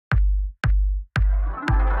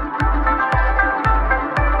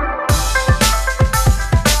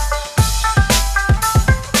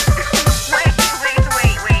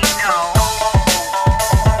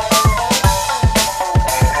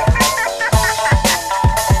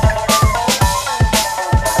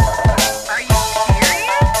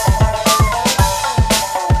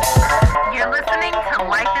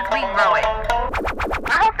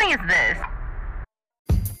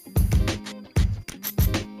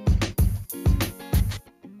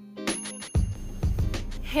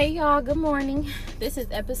Hey y'all, good morning. This is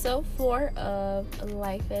episode 4 of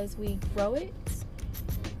Life as We Grow It.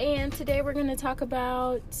 And today we're going to talk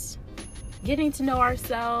about getting to know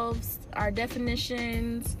ourselves, our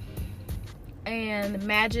definitions, and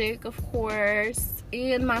magic, of course.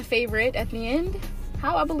 And my favorite at the end,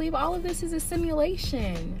 how I believe all of this is a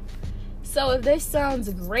simulation. So if this sounds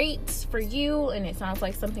great for you and it sounds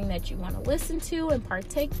like something that you want to listen to and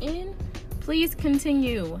partake in, please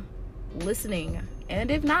continue listening. And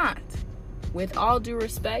if not, with all due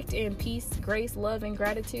respect and peace, grace, love, and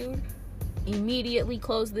gratitude, immediately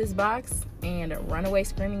close this box and run away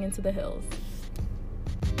screaming into the hills.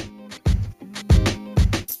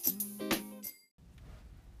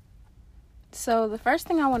 So the first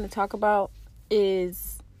thing I want to talk about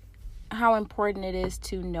is how important it is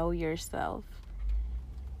to know yourself.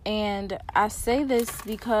 And I say this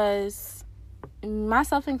because,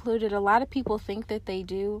 myself included, a lot of people think that they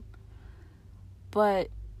do. But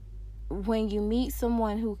when you meet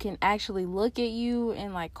someone who can actually look at you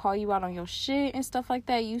and like call you out on your shit and stuff like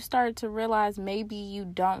that, you start to realize maybe you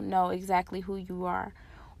don't know exactly who you are.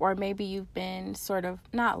 Or maybe you've been sort of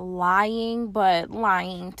not lying, but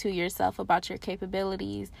lying to yourself about your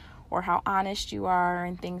capabilities or how honest you are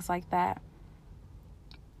and things like that.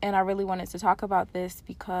 And I really wanted to talk about this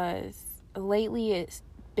because lately it's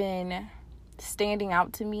been standing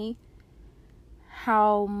out to me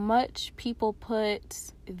how much people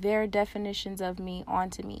put their definitions of me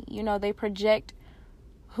onto me. You know, they project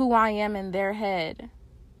who I am in their head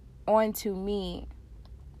onto me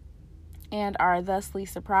and are thusly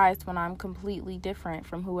surprised when I'm completely different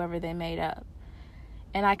from whoever they made up.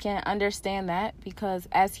 And I can understand that because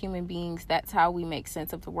as human beings, that's how we make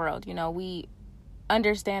sense of the world. You know, we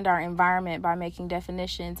understand our environment by making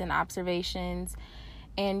definitions and observations,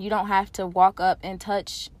 and you don't have to walk up and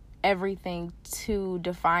touch everything to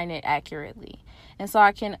define it accurately. And so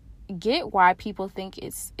I can get why people think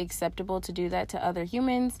it's acceptable to do that to other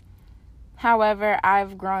humans. However,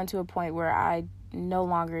 I've grown to a point where I no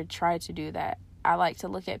longer try to do that. I like to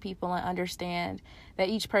look at people and understand that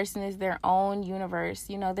each person is their own universe,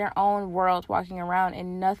 you know, their own world walking around,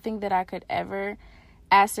 and nothing that I could ever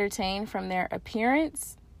ascertain from their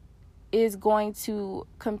appearance is going to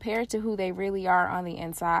compare to who they really are on the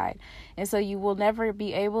inside. And so you will never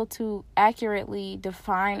be able to accurately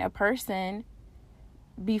define a person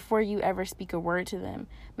before you ever speak a word to them.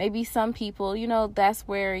 Maybe some people, you know, that's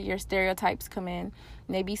where your stereotypes come in.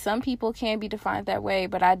 Maybe some people can be defined that way,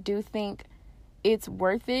 but I do think it's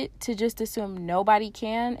worth it to just assume nobody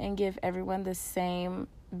can and give everyone the same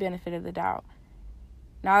benefit of the doubt.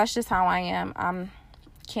 Now, that's just how I am.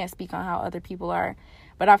 Can't speak on how other people are.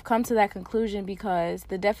 But I've come to that conclusion because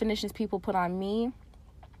the definitions people put on me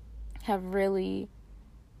have really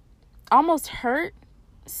almost hurt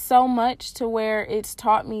so much to where it's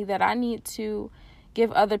taught me that I need to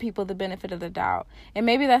give other people the benefit of the doubt. And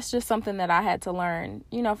maybe that's just something that I had to learn,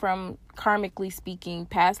 you know, from karmically speaking,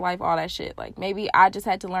 past life, all that shit. Like maybe I just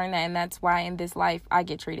had to learn that, and that's why in this life I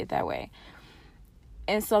get treated that way.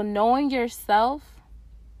 And so knowing yourself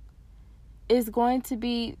is going to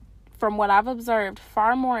be, from what I've observed,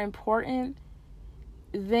 far more important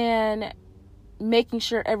than making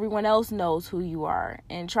sure everyone else knows who you are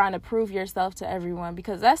and trying to prove yourself to everyone,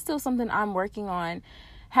 because that's still something I'm working on.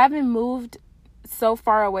 Having moved so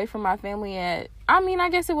far away from my family I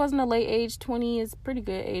guess it wasn't a late age. 20 is a pretty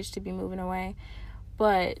good age to be moving away.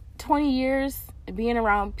 But 20 years being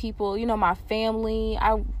around people, you know, my family,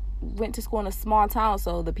 I went to school in a small town,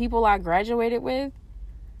 so the people I graduated with,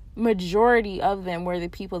 majority of them were the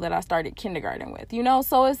people that I started kindergarten with, you know?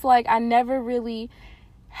 So it's like I never really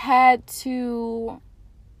had to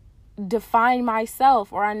define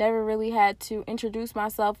myself, or I never really had to introduce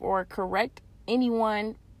myself or correct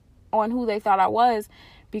anyone on who they thought I was,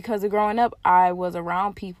 because growing up I was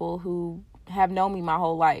around people who have known me my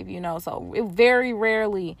whole life, you know? So it very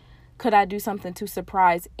rarely could I do something to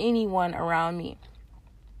surprise anyone around me.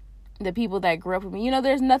 The people that grew up with me, you know,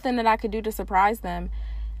 there's nothing that I could do to surprise them.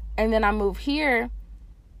 And then I move here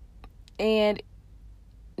and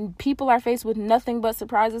people are faced with nothing but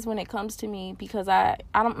surprises when it comes to me, because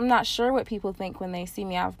I'm not sure what people think when they see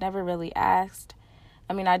me. I've never really asked.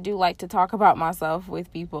 I mean, I do like to talk about myself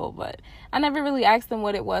with people, but I never really asked them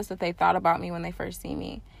what it was that they thought about me when they first see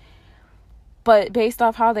me. But based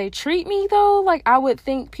off how they treat me, though, like I would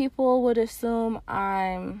think people would assume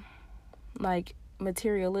I'm like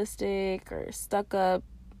materialistic or stuck up,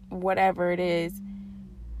 whatever it is.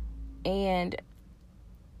 And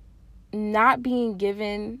not being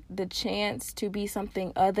given the chance to be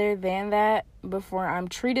something other than that before I'm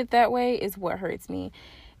treated that way is what hurts me.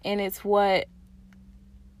 And it's what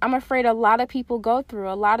I'm afraid a lot of people go through.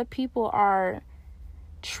 A lot of people are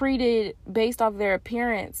treated based off their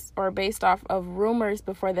appearance or based off of rumors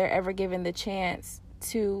before they're ever given the chance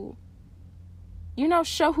to,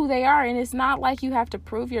 show who they are. And it's not like you have to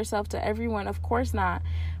prove yourself to everyone. Of course not.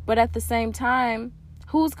 But at the same time,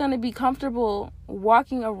 who's going to be comfortable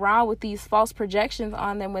walking around with these false projections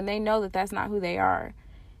on them when they know that that's not who they are?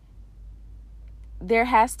 There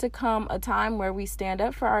has to come a time where we stand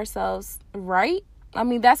up for ourselves, right? I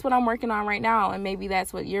mean, that's what I'm working on right now, and maybe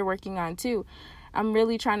that's what you're working on too. I'm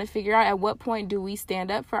really trying to figure out, at what point do we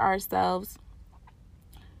stand up for ourselves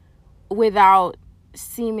without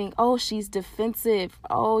seeming, oh, she's defensive.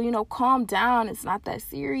 Oh, calm down. It's not that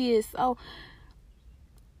serious. Oh,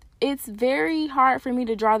 it's very hard for me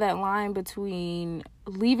to draw that line between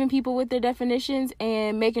leaving people with their definitions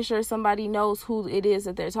and making sure somebody knows who it is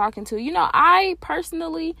that they're talking to. I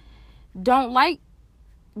personally don't like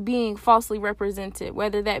being falsely represented,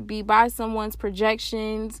 whether that be by someone's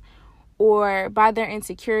projections or by their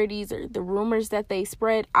insecurities or the rumors that they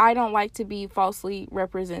spread. I don't like to be falsely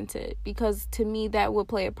represented, because to me that would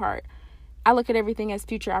play a part. I look at everything as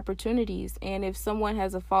future opportunities. And if someone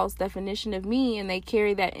has a false definition of me and they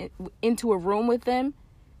carry that into a room with them,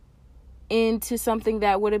 into something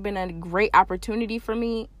that would have been a great opportunity for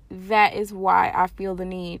me, that is why I feel the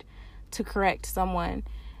need to correct someone.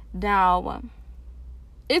 Now,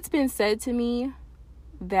 it's been said to me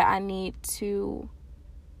that I need to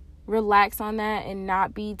relax on that and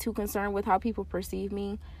not be too concerned with how people perceive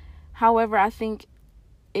me. However, I think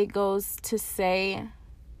it goes to say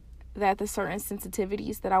that the certain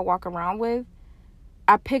sensitivities that I walk around with,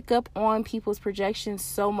 I pick up on people's projections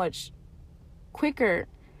so much quicker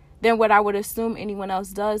than what I would assume anyone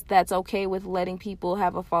else does that's okay with letting people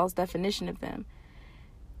have a false definition of them.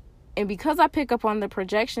 And because I pick up on the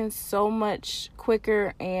projections so much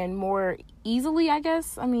quicker and more easily, I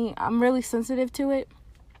guess, I'm really sensitive to it.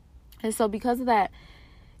 And so because of that,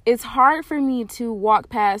 it's hard for me to walk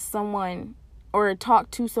past someone or talk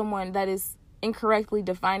to someone that is incorrectly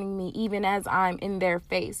defining me, even as I'm in their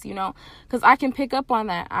face, because I can pick up on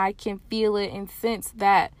that. I can feel it and sense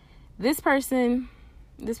that this person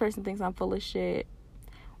thinks I'm full of shit,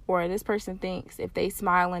 or this person thinks if they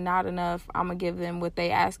smile and nod enough, I'm gonna give them what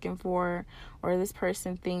they asking for, or this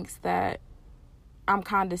person thinks that I'm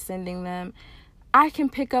condescending them. I can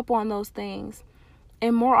pick up on those things,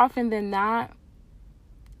 and more often than not,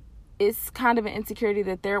 it's kind of an insecurity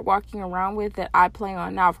that they're walking around with that I play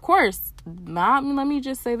on. Now, of course, let me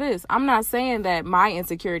just say this. I'm not saying that my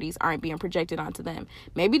insecurities aren't being projected onto them.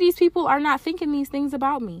 Maybe these people are not thinking these things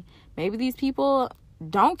about me. Maybe these people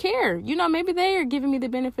don't care. Maybe they are giving me the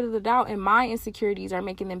benefit of the doubt, and my insecurities are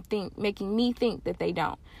making me think that they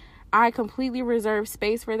don't. I completely reserve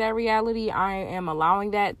space for that reality. I am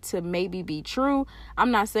allowing that to maybe be true.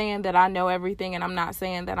 I'm not saying that I know everything, and I'm not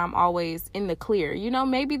saying that I'm always in the clear.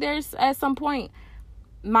 Maybe there's, at some point,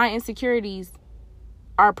 my insecurities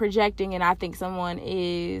are projecting and I think someone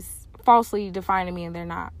is falsely defining me and they're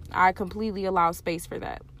not. I completely allow space for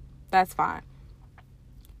that. That's fine.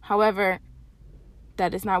 However,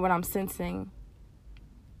 that is not what I'm sensing.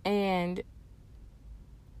 And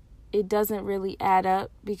it doesn't really add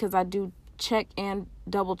up, because I do check and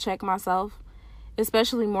double check myself,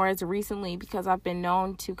 especially more as recently, because I've been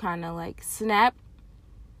known to kind of like snap,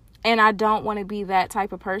 and I don't want to be that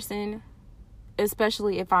type of person,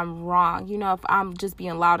 especially if I'm wrong. If I'm just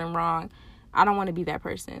being loud and wrong, I don't want to be that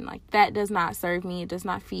person. Like, that does not serve me. It does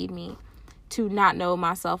not feed me to not know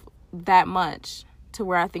myself that much to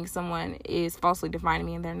where I think someone is falsely defining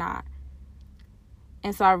me and they're not.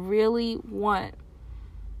 And so I really want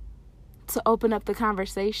to open up the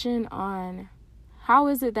conversation on how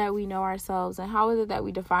is it that we know ourselves and how is it that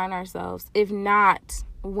we define ourselves, if not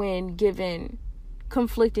when given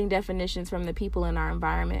conflicting definitions from the people in our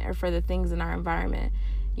environment or for the things in our environment.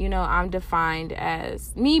 I'm defined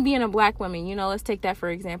as me being a black woman. Let's take that for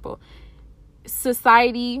example.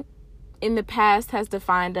 Society in the past has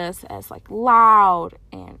defined us as like loud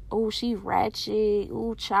and, oh, she ratchet,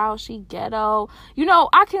 oh, child, she ghetto.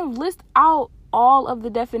 I can list out all of the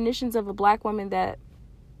definitions of a black woman that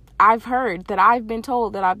I've heard, that I've been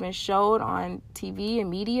told, that I've been showed on TV and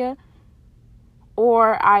media.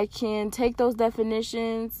 Or I can take those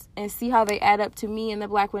definitions and see how they add up to me and the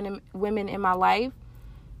black women in my life,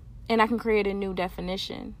 and I can create a new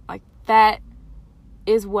definition. Like, that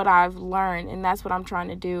is what I've learned, and that's what I'm trying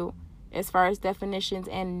to do as far as definitions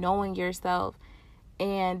and knowing yourself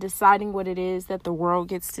and deciding what it is that the world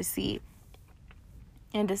gets to see.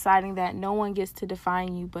 And deciding that no one gets to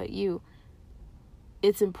define you but you.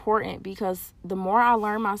 It's important, because the more I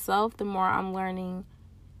learn myself, the more I'm learning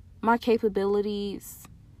my capabilities,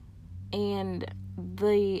 and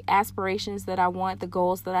the aspirations that I want, the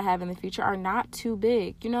goals that I have in the future are not too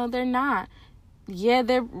big. They're not. Yeah,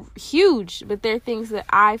 they're huge, but they're things that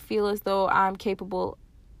I feel as though I'm capable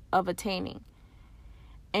of attaining.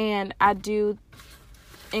 And I do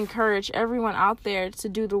encourage everyone out there to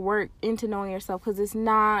do the work into knowing yourself, because it's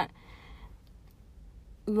not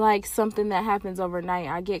like something that happens overnight.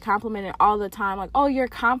 I get complimented all the time, like, oh, your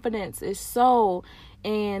confidence is so,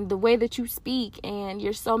 and the way that you speak, and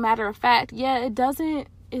you're so matter of fact. Yeah,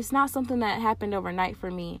 it's not something that happened overnight for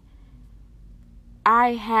me.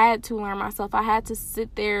 I had to learn myself. I had to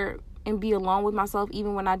sit there and be alone with myself,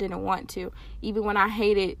 even when I didn't want to, even when I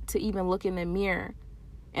hated to even look in the mirror.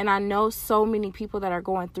 And I know so many people that are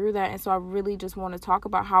going through that. And so I really just want to talk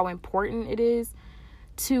about how important it is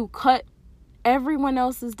to cut everyone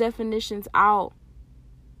else's definitions out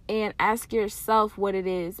and ask yourself what it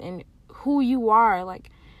is and who you are.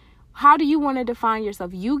 Like, how do you want to define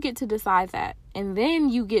yourself? You get to decide that. And then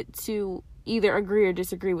you get to either agree or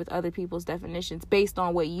disagree with other people's definitions based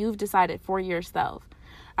on what you've decided for yourself.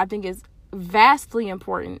 I think it's vastly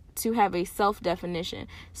important to have a self-definition,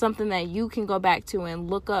 something that you can go back to and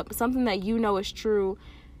look up, something that you know is true.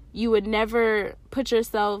 You would never put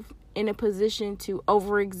yourself in a position to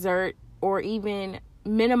overexert or even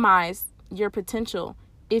minimize your potential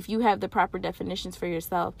if you have the proper definitions for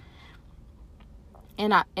yourself.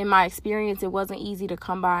 And in my experience, it wasn't easy to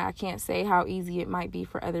come by. I can't say how easy it might be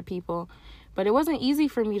for other people, but it wasn't easy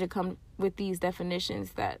for me to come with these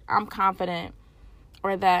definitions that I'm confident,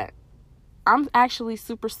 or that I'm actually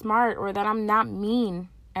super smart, or that I'm not mean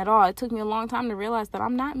at all. It took me a long time to realize that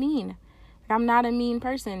I'm not mean. I'm not a mean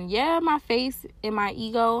person. Yeah, my face and my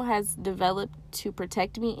ego has developed to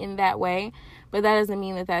protect me in that way, but that doesn't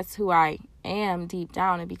mean that that's who I am deep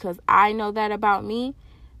down. And because I know that about me,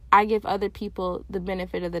 I give other people the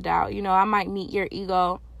benefit of the doubt. I might meet your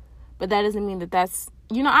ego, but that doesn't mean that that's,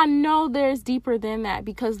 I know there's deeper than that,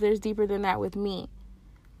 because there's deeper than that with me.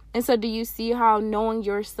 And so do you see how knowing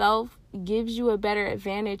yourself gives you a better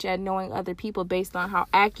advantage at knowing other people based on how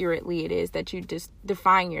accurately it is that you just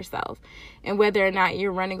define yourself, and whether or not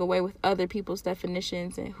you're running away with other people's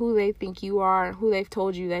definitions and who they think you are and who they've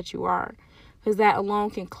told you that you are, because that alone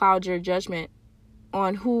can cloud your judgment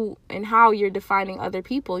on who and how you're defining other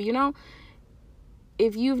people.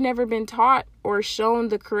 If you've never been taught or shown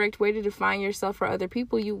the correct way to define yourself for other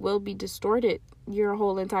people, you will be distorted your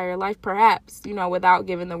whole entire life, perhaps, without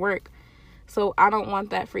giving the work. So I don't want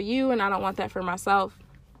that for you, and I don't want that for myself.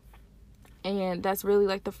 And that's really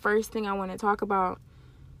like the first thing I want to talk about,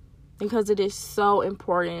 because it is so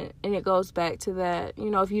important. And it goes back to that,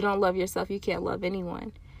 if you don't love yourself, you can't love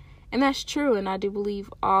anyone. And that's true. And I do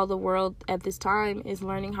believe all the world at this time is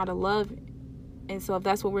learning how to love. And so if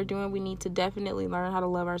that's what we're doing, we need to definitely learn how to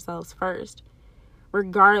love ourselves first,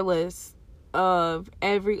 regardless of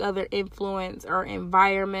every other influence or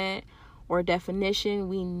environment or definition.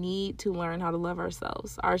 We need to learn how to love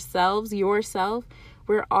ourselves. Yourself.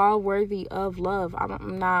 We're all worthy of love.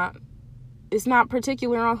 It's not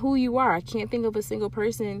particular on who you are. I can't think of a single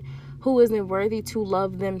person who isn't worthy to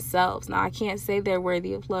love themselves. Now, I can't say they're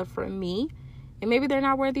worthy of love from me, and maybe they're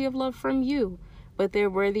not worthy of love from you, but they're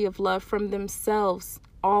worthy of love from themselves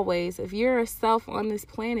always. If you're a self on this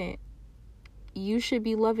planet, you should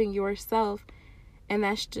be loving yourself. And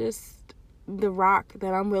that's just the rock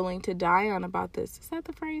that I'm willing to die on about this. Is that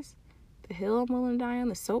the phrase? The hill I'm willing to die on?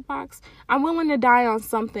 The soapbox? I'm willing to die on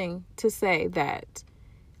something to say that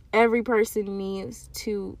every person needs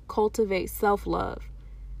to cultivate self-love.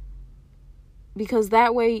 Because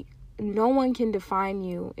that way, no one can define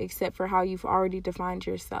you except for how you've already defined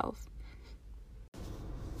yourself.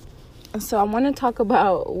 So I want to talk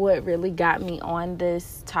about what really got me on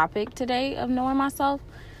this topic today of knowing myself.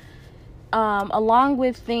 Along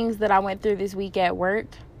with things that I went through this week at work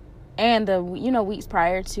and the, weeks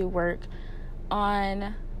prior to work.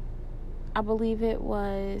 On, I believe it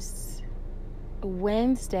was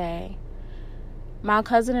Wednesday, my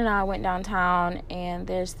cousin and I went downtown, and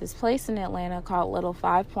there's this place in Atlanta called Little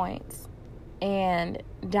 5 Points. And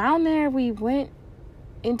down there, we went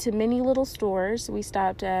into many little stores. We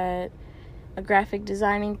stopped at a graphic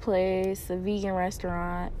designing place, a vegan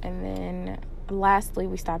restaurant, and then lastly,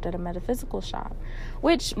 we stopped at a metaphysical shop,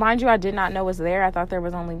 which, mind you, I did not know was there. I thought there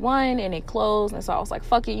was only one, and it closed. And so I was like,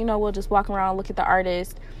 fuck it, we'll just walk around, look at the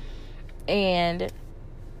artist, and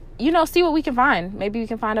see what we can find. Maybe we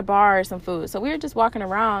can find a bar or some food. So we were just walking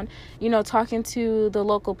around, talking to the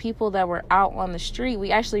local people that were out on the street.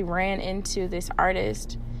 We actually ran into this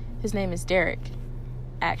artist. His name is Derek,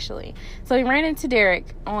 actually. So we ran into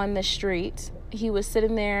Derek on the street. He was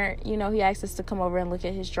sitting there, he asked us to come over and look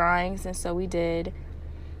at his drawings. And so we did.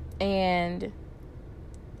 And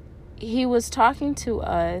he was talking to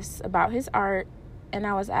us about his art, and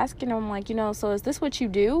I was asking him, like, so is this what you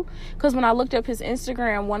do? Because when I looked up his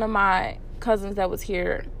Instagram, one of my cousins that was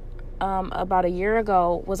here about a year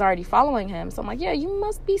ago was already following him. So I'm like, yeah, you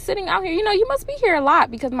must be sitting out here. You must be here a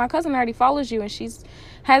lot, because my cousin already follows you, and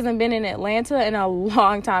hasn't been in Atlanta in a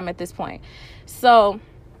long time at this point. So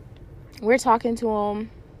we're talking to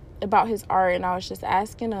him about his art, and I was just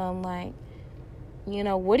asking him, like,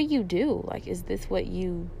 what do you do? Like, is this what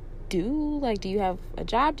you do? Like, do you have a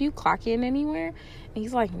job? Do you clock in anywhere? And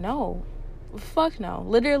he's like, no. Fuck no.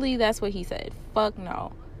 Literally, that's what he said. Fuck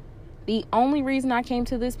no. The only reason I came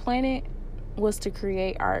to this planet was to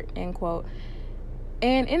create art, end quote.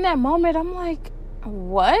 And in that moment, I'm like,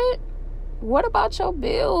 what? What about your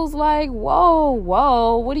bills? Like, whoa,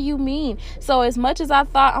 what do you mean? So as much as I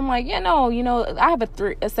thought, I'm like, I have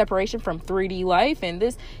a separation from 3D life, and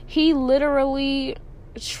he literally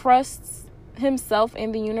trusts himself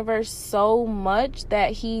in the universe so much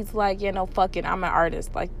that he's like, fuck it, I'm an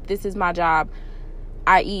artist. Like, this is my job.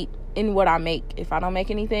 I eat in what I make. If I don't make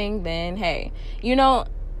anything, then hey,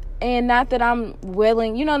 and not that I'm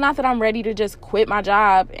willing, not that I'm ready to just quit my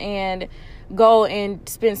job and go and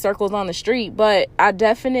spin circles on the street, but I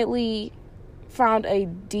definitely found a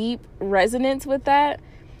deep resonance with that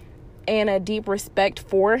and a deep respect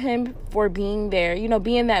for him for being there,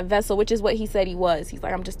 being that vessel, which is what he said he was. He's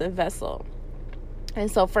like, I'm just a vessel.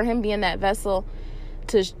 And so for him being that vessel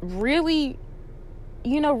to really,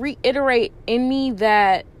 reiterate in me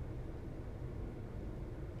that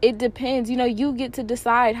it depends. You get to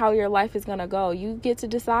decide how your life is going to go. You get to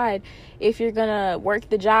decide if you're going to work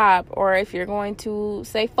the job or if you're going to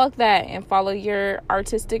say fuck that and follow your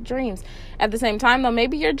artistic dreams. At the same time, though,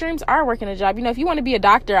 maybe your dreams are working a job. If you want to be a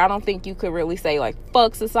doctor, I don't think you could really say, like,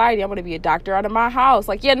 fuck society, I'm going to be a doctor out of my house.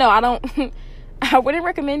 Like, yeah, no, I don't. I wouldn't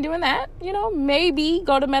recommend doing that. Maybe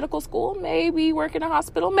go to medical school, maybe work in a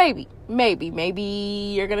hospital, maybe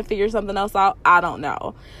you're going to figure something else out. I don't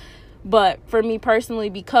know. But for me personally,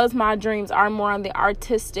 because my dreams are more on the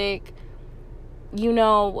artistic,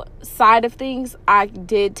 side of things, I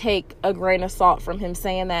did take a grain of salt from him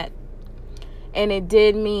saying that. And it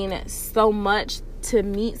did mean so much to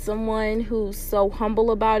meet someone who's so humble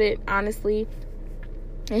about it, honestly.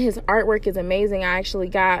 And his artwork is amazing. I actually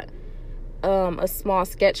got a small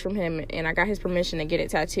sketch from him, and I got his permission to get it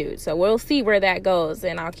tattooed. So we'll see where that goes,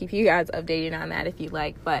 and I'll keep you guys updated on that if you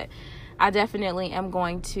like. But I definitely am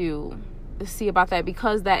going to see about that,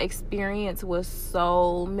 because that experience was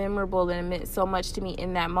so memorable and it meant so much to me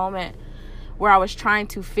in that moment where I was trying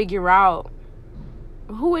to figure out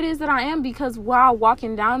who it is that I am. Because while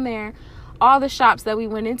walking down there, all the shops that we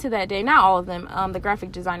went into that day, not all of them, the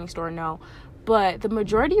graphic designing store, no, but the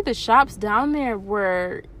majority of the shops down there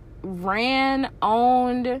were ran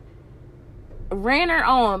or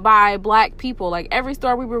owned by Black people. Like, every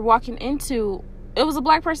store we were walking into, it was a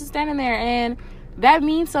Black person standing there, and that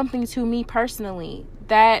means something to me personally.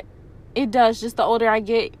 That it does. Just the older I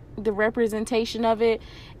get, the representation of it,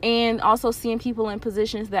 and also seeing people in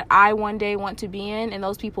positions that I one day want to be in, and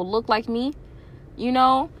those people look like me,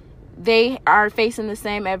 they are facing the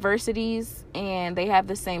same adversities and they have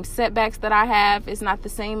the same setbacks that I have. It's not the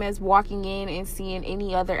same as walking in and seeing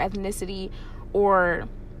any other ethnicity or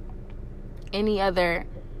any other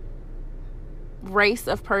race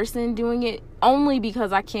of person doing it, only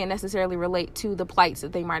because I can't necessarily relate to the plights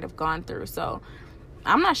that they might have gone through. So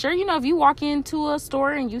I'm not sure, if you walk into a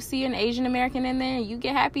store and you see an Asian American in there and you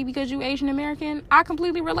get happy because you Asian American, I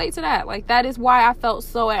completely relate to that. Like, that is why I felt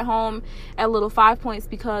so at home at Little 5 Points,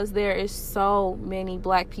 because there is so many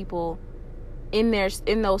Black people in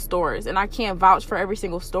those stores, and I can't vouch for every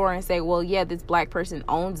single store and say, well, yeah, this Black person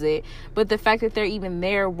owns it, but the fact that they're even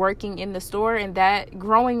there working in the store, and that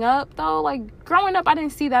growing up, I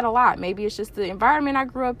didn't see that a lot. Maybe it's just the environment I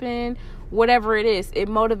grew up in, whatever it is, it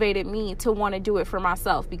motivated me to want to do it for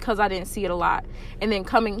myself because I didn't see it a lot. And then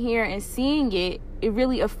coming here and seeing it, it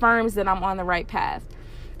really affirms that I'm on the right path.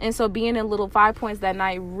 And so being in Little 5 Points that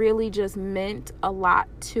night really just meant a lot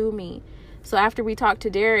to me. So after we talked to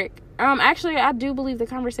Derek, actually, I do believe the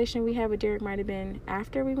conversation we had with Derek might have been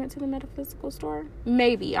after we went to the metaphysical store.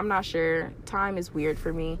 Maybe. I'm not sure. Time is weird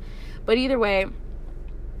for me. But either way,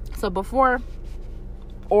 so before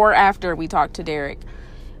or after we talked to Derek,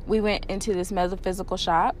 we went into this metaphysical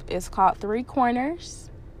shop. It's called Three Corners.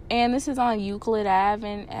 And this is on Euclid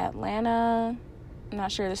Ave in Atlanta. I'm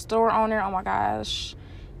not sure. The store owner, oh my gosh,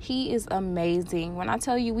 he is amazing. When I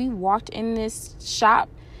tell you, we walked in this shop,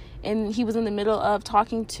 and he was in the middle of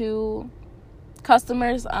talking to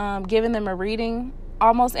customers, giving them a reading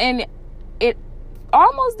almost. And it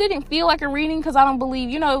almost didn't feel like a reading, because I don't believe,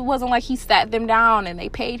 you know, it wasn't like he sat them down and they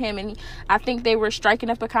paid him, and I think they were striking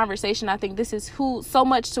up a conversation. I think this is so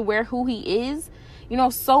much to where who he is, you know,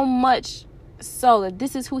 so much so that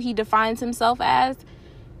this is who he defines himself as.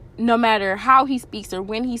 No matter how he speaks or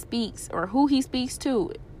when he speaks or who he speaks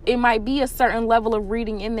to, it might be a certain level of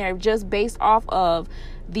reading in there just based off of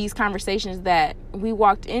these conversations that we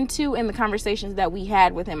walked into and the conversations that we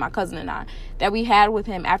had with him, my cousin and I, that we had with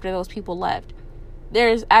him after those people left.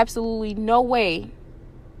 There's absolutely no way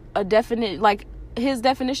his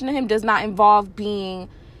definition of him does not involve being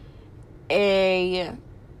a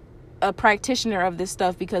practitioner of this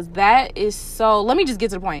stuff, because that is so, let me just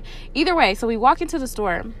get to the point. Either way, so we walk into the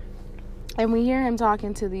store and we hear him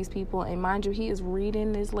talking to these people, and mind you, he is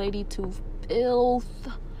reading this lady to filth.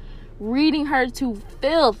 Reading her to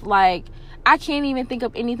filth. Like, I can't even think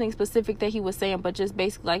of anything specific that he was saying, but just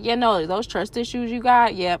basically like, yeah, no, those trust issues you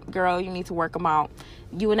got, yep, girl, you need to work them out.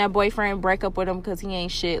 You and that boyfriend, break up with him because he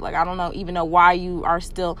ain't shit. Like, I don't even know why you are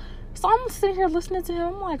still. So I'm sitting here listening to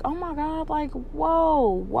him. I'm like, oh my God, like,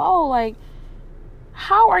 whoa, like,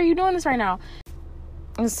 how are you doing this right now?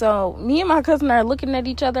 And so me and my cousin are looking at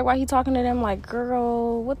each other while he talking to them, like,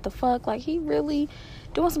 girl, what the fuck? Like, he really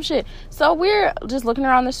doing some shit. So we're just looking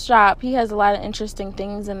around the shop. He has a lot of interesting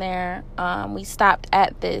things in there. We stopped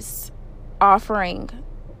at this offering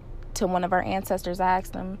to one of our ancestors. I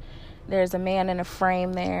asked him, there's a man in a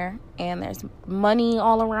frame there, and there's money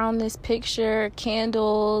all around this picture,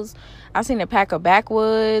 candles. I seen a pack of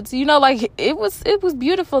backwoods, you know, like, it was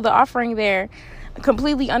beautiful, the offering there,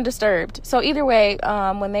 completely undisturbed. So either way,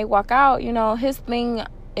 when they walk out, you know, his thing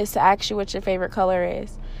is to ask you what your favorite color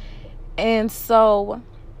is. And so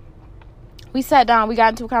we sat down, we got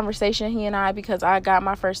into a conversation, he and I, because I got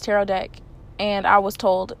my first tarot deck, and I was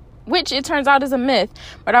told, which it turns out is a myth,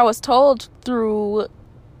 but I was told through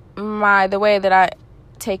the way that I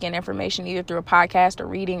take in information, either through a podcast or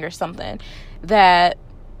reading or something, that,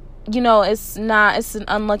 you know, it's an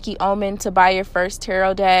unlucky omen to buy your first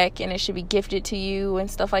tarot deck, and it should be gifted to you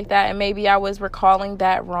and stuff like that. And maybe I was recalling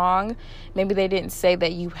that wrong. Maybe they didn't say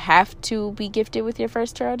that you have to be gifted with your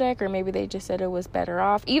first tarot deck, or maybe they just said it was better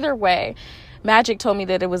off. Either way, Magic told me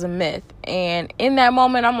that it was a myth. And in that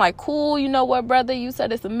moment, I'm like, cool, you know what, brother? You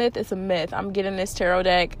said it's a myth. It's a myth. I'm getting this tarot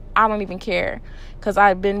deck. I don't even care, because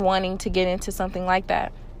I've been wanting to get into something like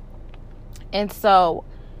that. And so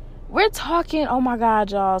we're talking, oh my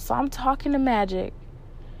God, y'all. So I'm talking to Magic,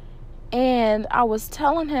 and I was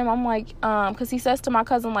telling him, I'm like, because he says to my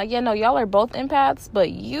cousin, like, yeah, no, y'all are both empaths, but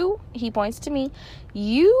he points to me,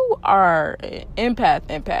 you are an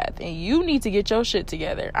empath, and you need to get your shit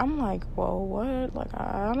together. I'm like, whoa, what? Like,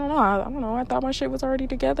 I don't know. I thought my shit was already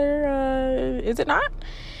together. Is it not?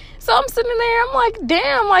 So I'm sitting there, I'm like,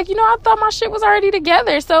 damn, like, you know, I thought my shit was already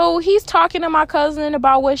together. So he's talking to my cousin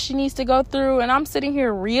about what she needs to go through, and I'm sitting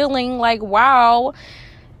here reeling, like, wow.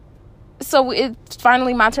 So it's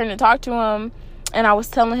finally my turn to talk to him, and I was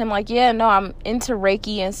telling him, like, yeah, no, I'm into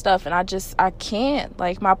Reiki and stuff, and I can't,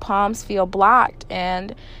 like, my palms feel blocked,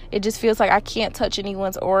 and it just feels like I can't touch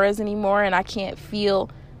anyone's auras anymore, and I can't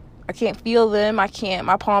feel them,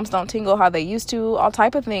 my palms don't tingle how they used to, all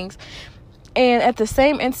type of things. And at the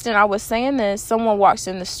same instant I was saying this, someone walks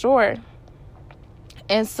in the store.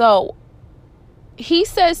 And so he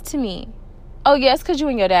says to me, oh, yes, because you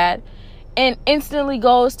and your dad. And instantly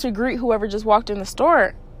goes to greet whoever just walked in the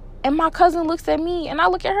store. And my cousin looks at me, and I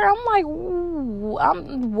look at her. I'm like,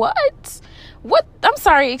 what? What? I'm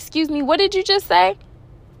sorry, excuse me. What did you just say?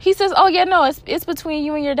 He says, oh, yeah, no, it's between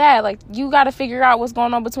you and your dad. Like, you got to figure out what's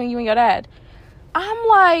going on between you and your dad. I'm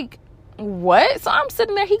like, what? So I'm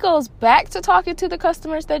sitting there. He goes back to talking to the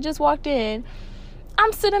customers that just walked in.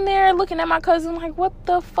 I'm sitting there looking at my cousin like, what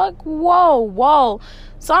the fuck? Whoa.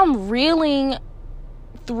 So I'm reeling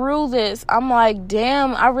through this. I'm like,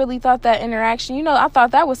 damn, I really thought that interaction, you know, I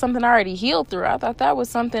thought that was something I already healed through. I thought that was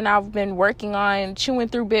something I've been working on, chewing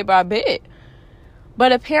through bit by bit.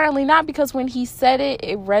 But apparently not, because when he said it,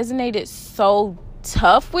 it resonated so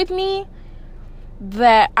tough with me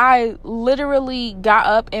that I literally got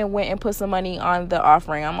up and went and put some money on the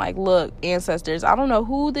offering. I'm like, look, ancestors, I don't know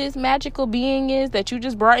who this magical being is that you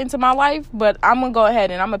just brought into my life, but I'm gonna go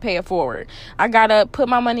ahead and I'm gonna pay it forward. I gotta put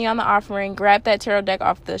my money on the offering, grab that tarot deck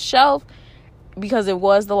off the shelf, because it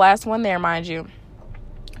was the last one there, mind you.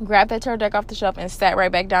 Grabbed that tarot deck off the shelf and sat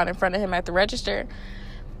right back down in front of him at the register.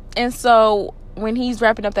 And so when he's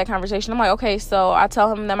wrapping up that conversation, I'm like, okay, so I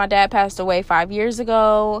tell him that my dad passed away 5 years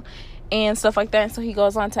ago and stuff like that. And so he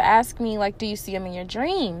goes on to ask me, like, do you see him in your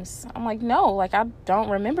dreams? I'm like, no, like, I don't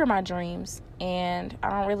remember my dreams, and I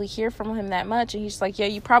don't really hear from him that much. And he's like, yeah,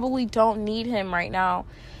 you probably don't need him right now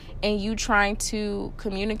and you trying to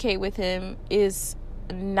communicate with him is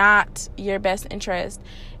not your best interest,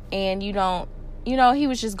 and you don't, he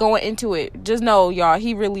was just going into it, just know, y'all,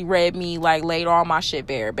 he really read me, like, laid all my shit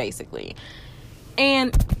bare, basically.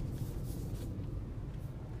 And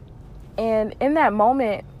in that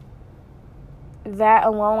moment, that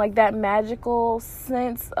alone, like, that magical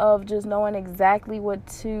sense of just knowing exactly what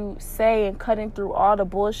to say and cutting through all the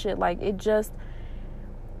bullshit, like, it just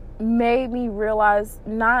made me realize,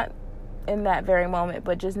 not in that very moment,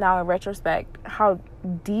 but just now in retrospect, how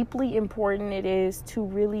deeply important it is to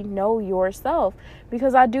really know yourself.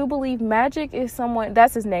 Because I do believe Magic is someone,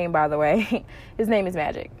 that's his name, by the way. His name is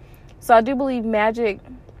Magic. So I do believe Magic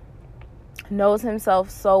knows himself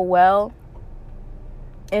so well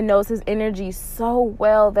and knows his energy so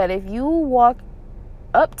well that if you walk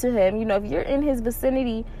up to him, if you're in his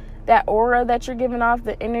vicinity, that aura that you're giving off,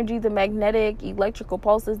 the energy, the magnetic, electrical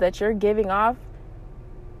pulses that you're giving off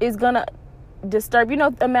is gonna disturb.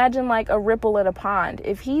 Imagine like a ripple in a pond.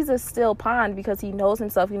 If he's a still pond because he knows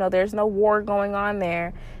himself, there's no war going on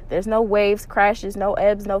there. There's no waves, crashes, no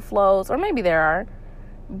ebbs, no flows. Or maybe there are.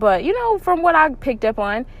 But, from what I picked up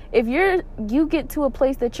on, if you get to a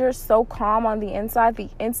place that you're so calm on the inside, the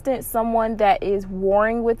instant someone that is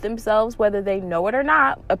warring with themselves, whether they know it or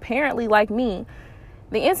not, apparently like me,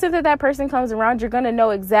 the instant that person comes around, you're going to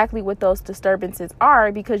know exactly what those disturbances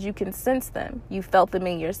are because you can sense them. You felt them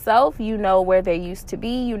in yourself. You know where they used to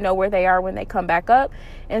be. You know where they are when they come back up.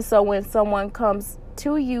 And so when someone comes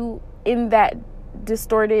to you in that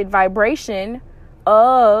distorted vibration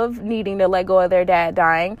of needing to let go of their dad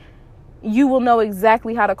dying, you will know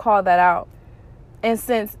exactly how to call that out. And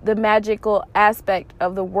since the magical aspect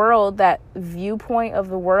of the world, that viewpoint of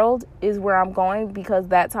the world is where I'm going, because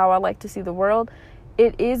that's how I like to see the world,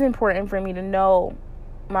 it is important for me to know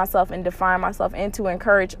myself and define myself and to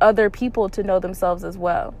encourage other people to know themselves as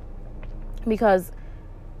well. Because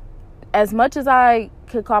as much as I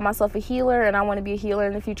could call myself a healer and I want to be a healer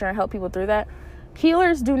in the future and help people through that,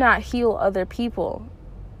 healers do not heal other people.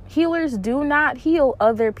 Healers do not heal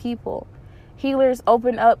other people. Healers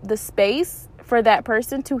open up the space for that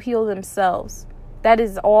person to heal themselves. That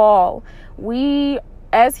is all. We,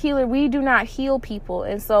 as healer, we do not heal people.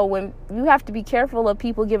 And so when you have to be careful of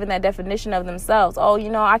people giving that definition of themselves,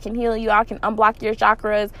 I can heal you, I can unblock your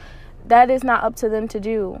chakras. That is not up to them to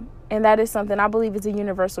do. And that is something I believe is a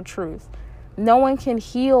universal truth. No one can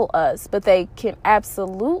heal us, but they can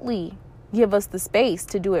absolutely give us the space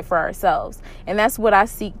to do it for ourselves. And that's what I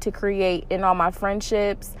seek to create in all my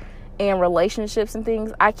friendships and relationships and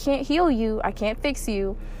things. I can't heal you, I can't fix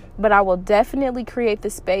you, but I will definitely create the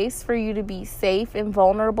space for you to be safe and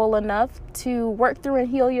vulnerable enough to work through and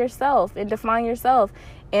heal yourself and define yourself.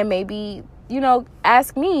 And maybe,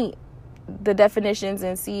 ask me the definitions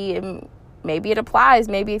and see, maybe it applies.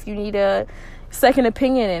 Maybe if you need a second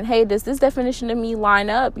opinion and, hey, does this definition of me line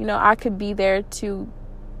up? I could be there to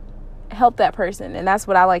help that person. And that's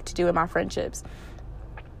what I like to do in my friendships.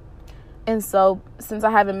 And so since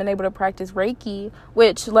I haven't been able to practice Reiki,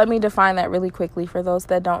 which, let me define that really quickly for those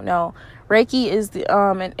that don't know. Reiki is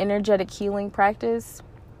an energetic healing practice,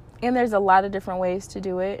 and there's a lot of different ways to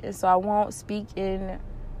do it. And so I won't speak in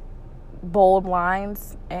bold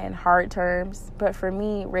lines and hard terms, but for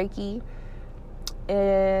me, Reiki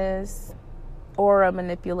is aura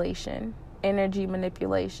manipulation. Energy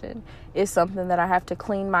manipulation is something that I have to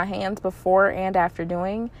clean my hands before and after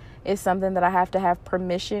doing. It's something that I have to have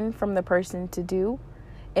permission from the person to do.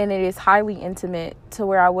 And it is highly intimate to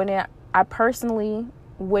where I personally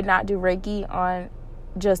would not do Reiki on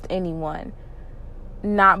just anyone.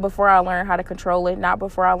 Not before I learn how to control it. Not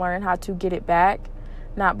before I learn how to get it back.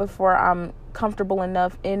 Not before I'm comfortable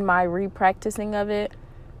enough in my repracticing of it.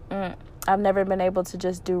 I've never been able to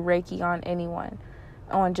just do Reiki on anyone.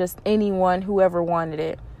 On just anyone, whoever wanted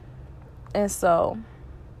it. And so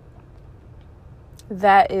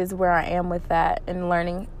that is where I am with that, and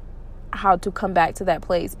learning how to come back to that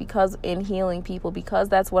place, because in healing people, because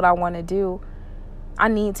that's what I want to do, I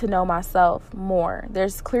need to know myself more.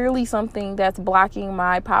 There's clearly something that's blocking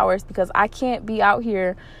my powers, because I can't be out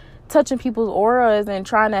here touching people's auras and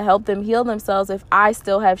trying to help them heal themselves if I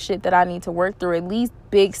still have shit that I need to work through. At least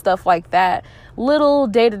big stuff like that. Little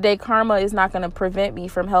day-to-day karma is not going to prevent me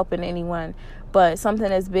from helping anyone. But something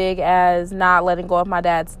as big as not letting go of my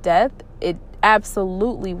dad's death, it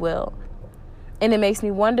absolutely will. And it makes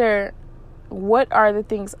me wonder, what are the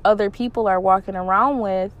things other people are walking around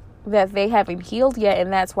with that they haven't healed yet,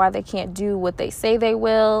 and that's why they can't do what they say they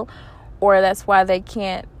will, or that's why they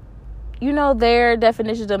can't, their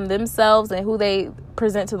definitions of themselves and who they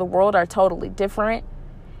present to the world are totally different.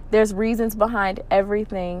 There's reasons behind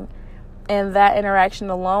everything. And that interaction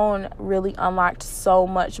alone really unlocked so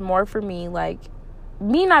much more for me. Like,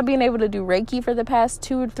 me not being able to do Reiki for the past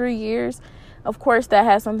 2 or 3 years, of course, that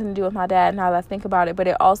has something to do with my dad now that I think about it. But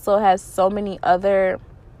it also has so many other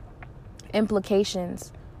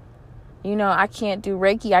implications. You know, I can't do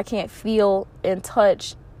Reiki. I can't feel and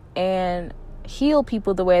touch and heal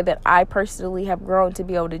people the way that I personally have grown to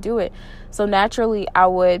be able to do it. So naturally, I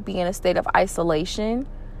would be in a state of isolation.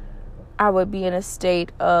 I would be in a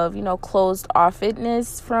state of, you know, closed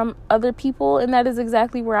offness from other people. And that is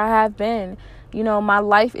exactly where I have been. You know, my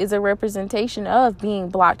life is a representation of being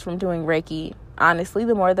blocked from doing Reiki. Honestly,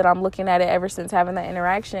 the more that I'm looking at it ever since having that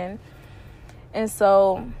interaction. And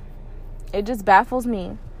so it just baffles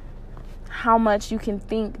me how much you can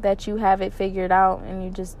think that you have it figured out and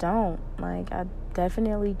you just don't. Like, I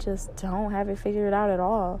definitely just don't have it figured out at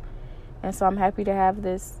all. And so I'm happy to have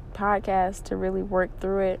this podcast to really work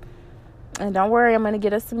through it. And don't worry, I'm going to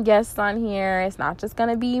get us some guests on here. It's not just going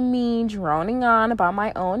to be me droning on about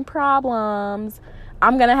my own problems.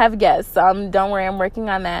 I'm going to have guests. Don't worry, I'm working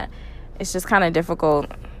on that. It's just kind of difficult.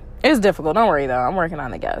 It's difficult. Don't worry, though. I'm working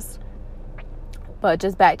on the guests. But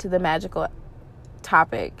just back to the magical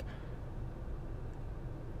topic.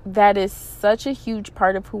 That is such a huge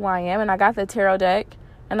part of who I am. And I got the tarot deck.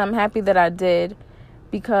 And I'm happy that I did.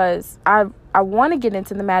 Because I want to get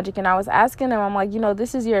into the magic. And I was asking him, I'm like, you know,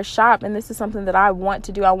 this is your shop. And this is something that I want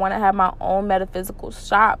to do. I want to have my own metaphysical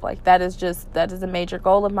shop. Like, that is a major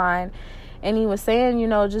goal of mine. And he was saying, you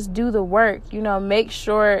know, just do the work. You know, make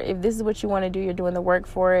sure if this is what you want to do, you're doing the work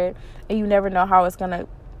for it. And you never know how it's going to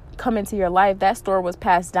come into your life. That story was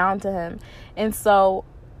passed down to him. And so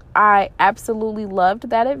I absolutely loved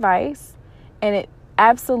that advice. And it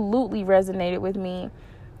absolutely resonated with me.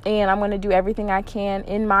 And I'm going to do everything I can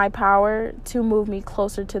in my power to move me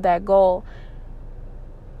closer to that goal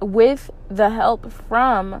with the help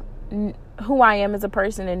from who I am as a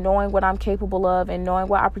person and knowing what I'm capable of and knowing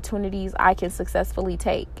what opportunities I can successfully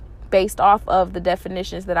take based off of the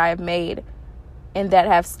definitions that I have made and that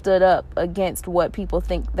have stood up against what people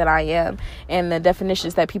think that I am and the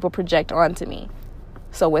definitions that people project onto me.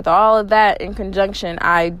 So with all of that in conjunction,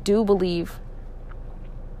 I do believe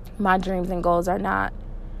my dreams and goals are not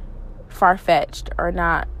far-fetched or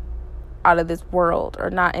not out of this world or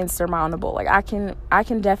not insurmountable. Like, I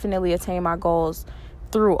can definitely attain my goals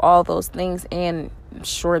through all those things, and I'm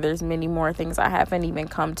sure there's many more things I haven't even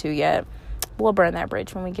come to yet. We'll burn that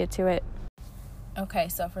bridge when we get to it. Okay,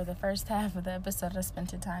 so for the first half of the episode, I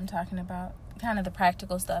spent the time talking about kind of the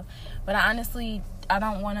practical stuff, but I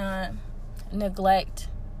don't want to neglect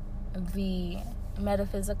the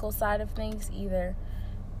metaphysical side of things either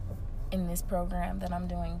in this program that I'm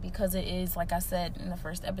doing, because it is, like I said in the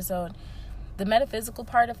first episode, the metaphysical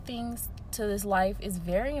part of things to this life is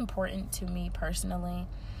very important to me personally.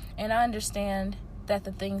 And I understand that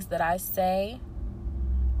the things that I say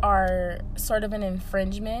are sort of an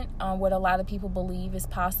infringement on what a lot of people believe is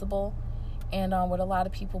possible and on what a lot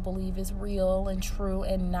of people believe is real and true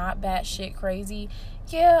and not batshit crazy.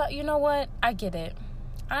 Yeah, you know what? I get it.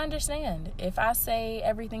 I understand. If I say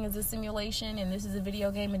everything is a simulation and this is a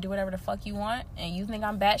video game and do whatever the fuck you want and you think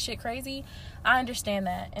I'm batshit crazy, I understand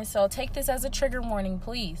that. And so take this as a trigger warning,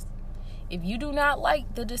 please. If you do not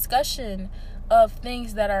like the discussion of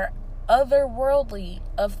things that are otherworldly,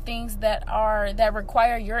 of things that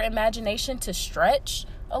require your imagination to stretch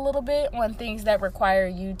a little bit, on things that require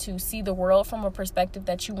you to see the world from a perspective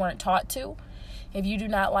that you weren't taught to, if you do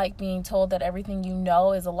not like being told that everything you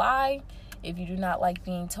know is a lie, if you do not like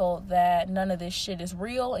being told that none of this shit is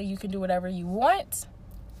real and you can do whatever you want,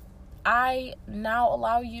 I now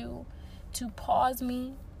allow you to pause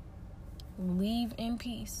me, leave in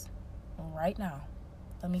peace right now.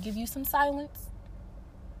 Let me give you some silence.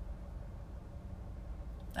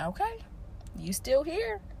 Okay, you still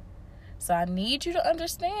here. So I need you to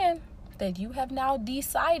understand that you have now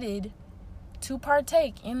decided to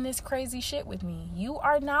partake in this crazy shit with me. You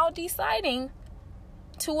are now deciding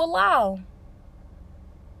to allow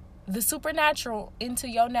the supernatural into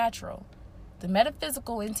your natural, the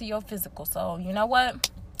metaphysical into your physical. So you know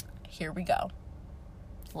what? Here we go.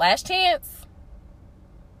 Last chance.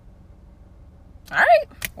 All right,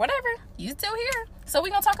 whatever. You still here. So we're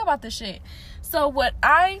going to talk about this shit. So what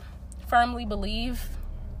I firmly believe,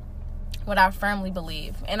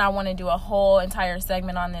 and I want to do a whole entire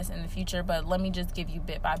segment on this in the future, but let me just give you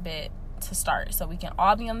bit by bit to start so we can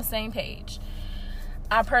all be on the same page.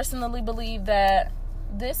 I personally believe that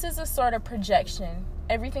this is a sort of projection.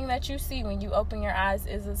 Everything that you see when you open your eyes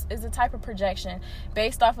is a type of projection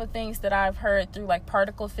based off of things that I've heard through, like,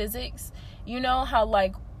 particle physics. You know how,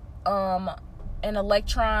 like, an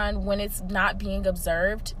electron, when it's not being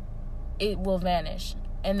observed, it will vanish.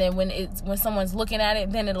 And then when someone's looking at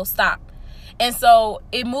it, then it'll stop. And so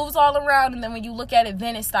it moves all around, and then when you look at it,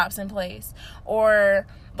 then it stops in place. Or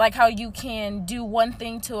like how you can do one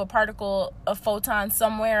thing to a particle, a photon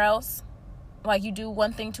somewhere else. Like you do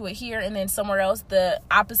one thing to it here, and then somewhere else the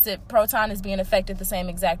opposite proton is being affected the same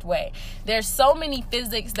exact way. There's so many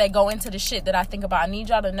physics that go into the shit that I think about. I need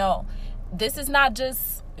y'all to know, this is not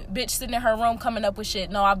just bitch sitting in her room coming up with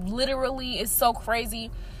shit. No, I've literally, it's so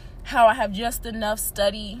crazy how I have just enough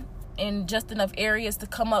study in just enough areas to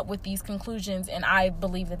come up with these conclusions, and I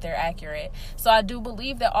believe that they're accurate. So I do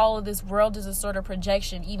believe that all of this world is a sort of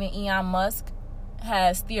projection. Even Elon Musk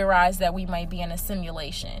has theorized that we might be in a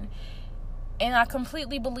simulation. And I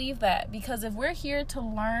completely believe that, because if we're here to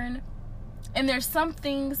learn, and there's some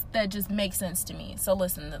things that just make sense to me. So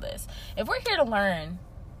listen to this. If we're here to learn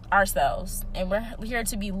ourselves, and we're here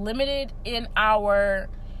to be limited in our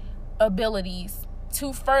abilities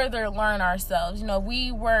to further learn ourselves, you know,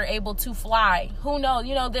 we were able to fly. Who knows?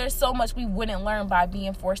 You know, there's so much we wouldn't learn by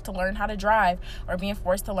being forced to learn how to drive or being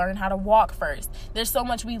forced to learn how to walk first. There's so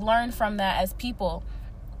much we learn from that as people,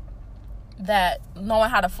 that knowing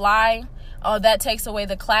how to fly, oh, that takes away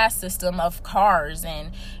the class system of cars.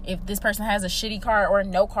 And if this person has a shitty car or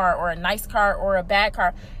no car or a nice car or a bad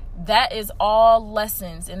car, that is all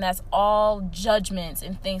lessons, and that's all judgments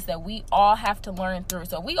and things that we all have to learn through.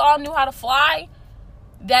 So if we all knew how to fly,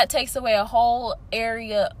 that takes away a whole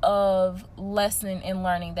area of lesson and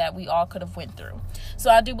learning that we all could have went through.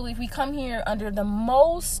 So I do believe we come here under the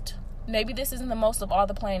most, maybe this isn't the most of all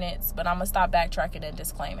the planets, but I'm going to stop backtracking and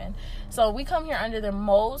disclaiming. So we come here under the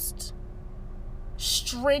most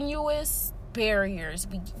strenuous barriers.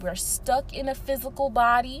 We're stuck in a physical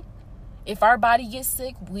body. If our body gets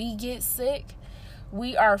sick, we get sick.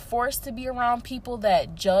 We are forced to be around people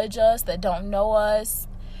that judge us, that don't know us.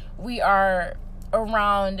 We are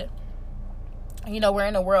around, you know, we're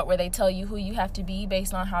in a world where they tell you who you have to be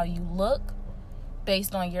based on how you look,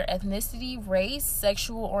 based on your ethnicity, race,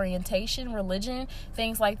 sexual orientation, religion,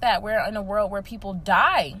 things like that. We're in a world where people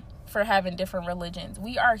die for having different religions.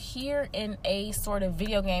 We are here in a sort of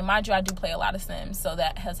video game. Mind you, I do play a lot of Sims, so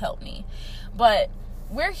that has helped me. But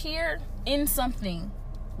we're here in something,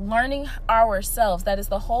 learning ourselves. That is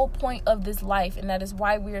the whole point of this life, and that is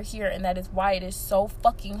why we're here, and that is why it is so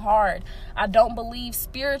fucking hard. I don't believe,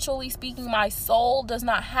 spiritually speaking, my soul does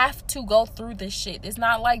not have to go through this shit. It's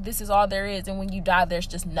not like this is all there is, and when you die, there's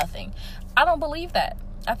just nothing. I don't believe that.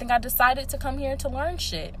 I think I decided to come here to learn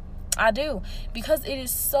shit. I do, because it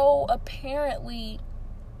is so apparently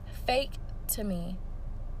fake to me.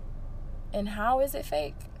 And how is it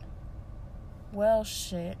fake? Well,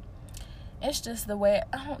 shit. It's just the way,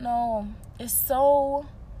 I don't know. It's so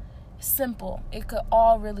simple. It could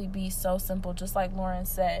all really be so simple, just like Lauren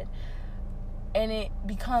said. And it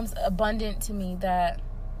becomes abundant to me that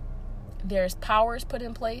there's powers put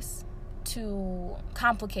in place to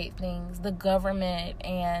complicate things. The government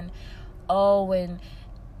and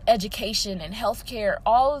education and healthcare,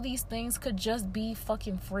 all of these things could just be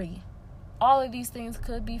fucking free. All of these things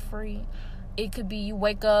could be free. It could be you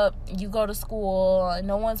wake up, you go to school,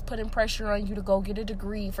 no one's putting pressure on you to go get a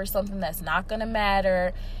degree for something that's not going to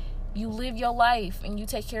matter. You live your life and you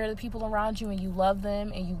take care of the people around you and you love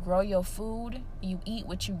them and you grow your food. You eat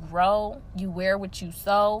what you grow. You wear what you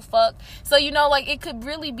sew. So, you know, like, it could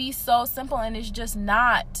really be so simple, and it's just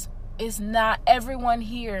not. It's not. Everyone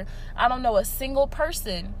here, I don't know a single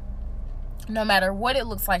person, no matter what it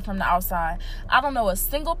looks like from the outside, I don't know a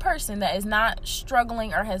single person that is not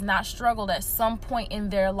struggling or has not struggled at some point in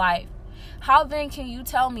their life. How then can you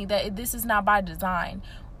tell me that this is not by design?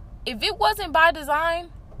 If it wasn't by design,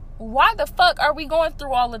 why the fuck are we going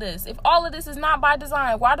through all of this? If all of this is not by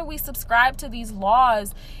design, why do we subscribe to these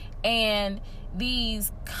laws and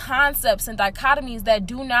these concepts and dichotomies that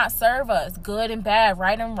do not serve us? Good and bad,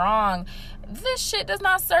 right and wrong. This shit does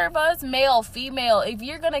not serve us. Male, female. If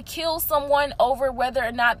you're gonna kill someone over whether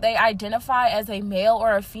or not they identify as a male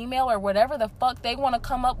or a female or whatever the fuck they want to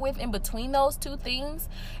come up with in between those two things,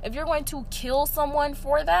 if you're going to kill someone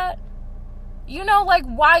for that, you know, like,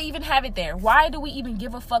 why even have it there? Why do we even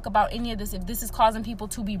give a fuck about any of this if this is causing people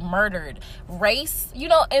to be murdered? Race, you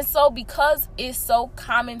know. And so because it's so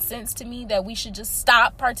common sense to me that we should just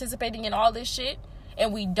stop participating in all this shit,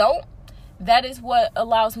 and we don't, that is what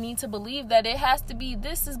allows me to believe that it has to be,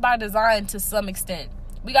 this is by design to some extent.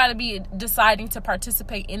 We got to be deciding to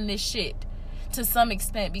participate in this shit to some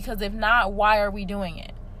extent, because if not, why are we doing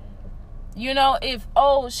it? You know, if,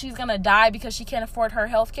 she's going to die because she can't afford her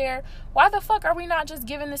health care, why the fuck are we not just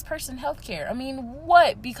giving this person health care? I mean,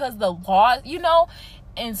 what? Because the law, you know,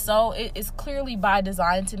 And so it's clearly by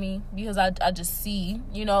design to me, because I just see,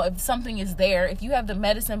 if something is there, if you have the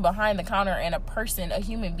medicine behind the counter and a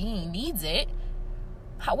human being needs it,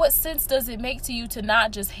 what sense does it make to you to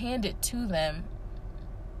not just hand it to them?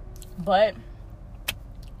 But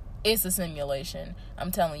it's a simulation.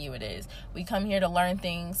 I'm telling you it is. We come here to learn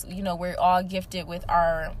things. We're all gifted with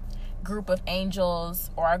our group of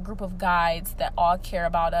angels or our group of guides that all care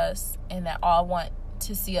about us and that all want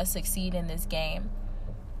to see us succeed in this game.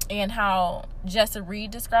 And how Jessa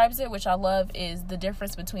Reed describes it, which I love, is the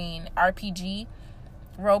difference between RPG,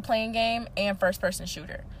 role-playing game, and first-person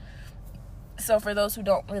shooter. So for those who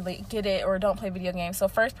don't really get it or don't play video games, so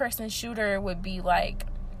first-person shooter would be like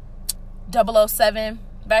 007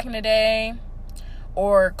 back in the day,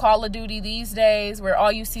 or Call of Duty these days, where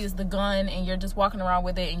all you see is the gun and you're just walking around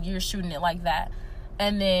with it and you're shooting it like that.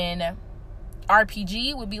 And then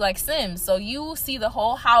RPG would be like Sims. So you see the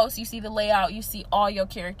whole house, you see the layout, you see all your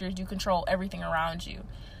characters, you control everything around you.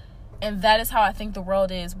 And that is how I think the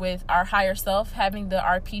world is with our higher self having the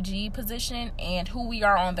RPG position, and who we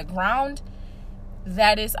are on the ground.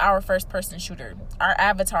 That is our first person shooter, our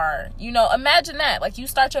avatar. Imagine that. Like, you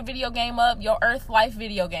start your video game up, your Earth Life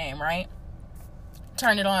video game, right?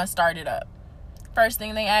 Turn it on, start it up. First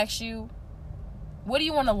thing they ask you, what do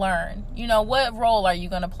you want to learn? What role are you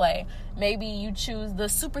going to play? Maybe you choose the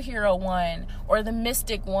superhero one, or the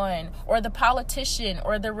mystic one, or the politician,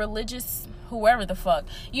 or the religious, whoever the fuck.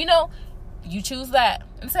 You choose that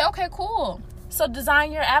and say, okay, cool. So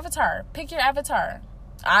design your avatar. Pick your avatar.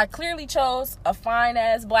 I clearly chose a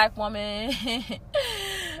fine-ass black woman.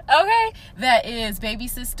 Okay? That is baby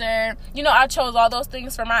sister. I chose all those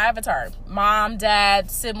things for my avatar. Mom,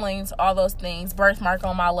 dad, siblings, all those things. Birthmark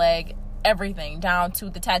on my leg. Everything, down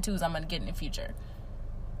to the tattoos I'm going to get in the future.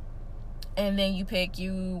 And then you pick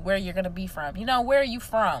where you're going to be from. Where are you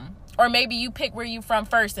from? Or maybe you pick where you're from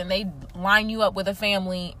first, and they line you up with a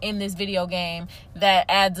family in this video game that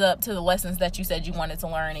adds up to the lessons that you said you wanted to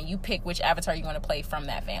learn, and you pick which avatar you want to play from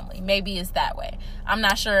that family. Maybe it's that way. I'm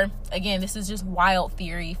not sure. Again, this is just wild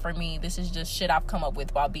theory for me. This is just shit I've come up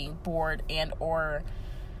with while being bored and or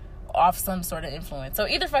off some sort of influence. So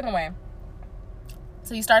either fucking way.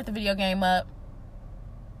 So you start the video game up,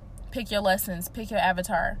 pick your lessons, pick your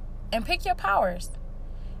avatar, and pick your powers.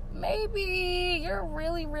 Maybe you're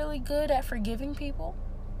really, really good at forgiving people.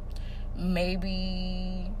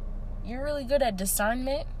 Maybe you're really good at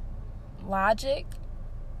discernment, logic,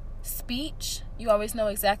 speech. You always know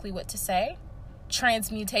exactly what to say.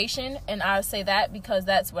 Transmutation, and I say that because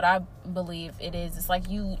that's what I believe it is. It's like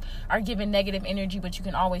you are given negative energy, but you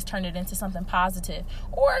can always turn it into something positive.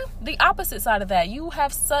 Or the opposite side of that, you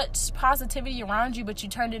have such positivity around you, but you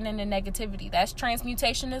turned it into negativity. That's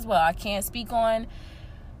transmutation as well. I can't speak on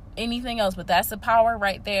anything else, but that's the power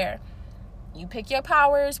right there. You pick your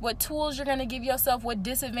powers, what tools you're going to give yourself, what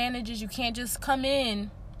disadvantages. You can't just come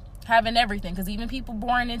in having everything, because even people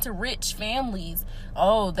born into rich families,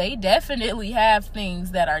 they definitely have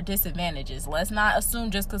things that are disadvantages. Let's not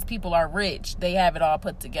assume just because people are rich they have it all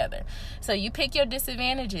put together. So you pick your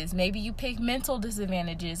disadvantages. Maybe you pick mental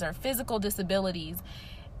disadvantages or physical disabilities,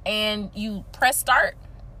 and you press start.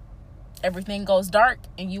 Everything goes dark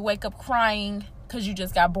and you wake up crying because you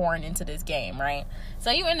just got born into this game, right?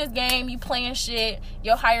 So you in this game, you playing shit,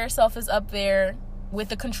 your higher self is up there with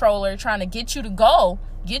the controller trying to get you to go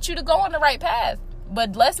on the right path.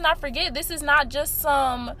 But let's not forget, this is not just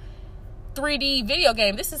some 3D video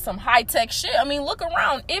game. This is some high-tech shit. I mean, look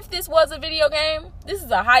around. If this was a video game, this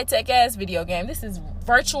is a high-tech ass video game. This is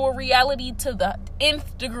virtual reality to the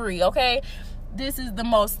nth degree, okay? This is the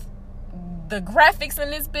graphics in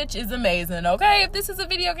this bitch is amazing, okay? If this is a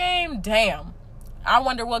video game, damn. I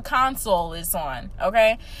wonder what console it's on,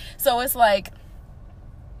 okay? So it's like,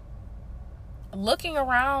 looking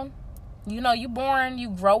around, you born,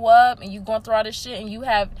 you grow up, and you going through all this shit, and you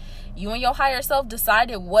and your higher self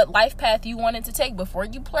decided what life path you wanted to take before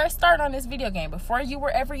you press start on this video game, before you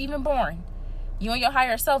were ever even born. You and your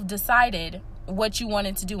higher self decided what you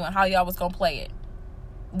wanted to do and how y'all was going to play it.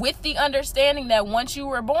 With the understanding that once you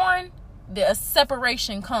were born, a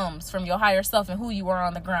separation comes from your higher self and who you are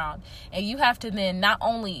on the ground. And you have to then not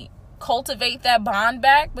only cultivate that bond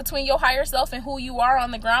back between your higher self and who you are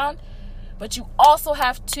on the ground, but you also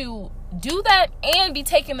have to do that and be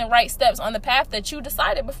taking the right steps on the path that you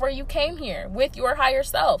decided before you came here with your higher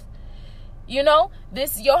self. Your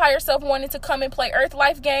higher self wanted to come and play Earth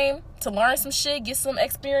Life game to learn some shit, get some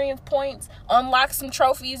experience points, unlock some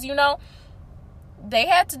trophies, They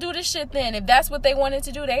had to do this shit then. If that's what they wanted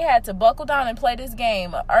to do, they had to buckle down and play this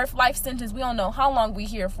game. Earth Life sentence, we don't know how long we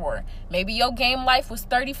here for. Maybe your game life was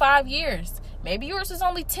 35 years. Maybe yours is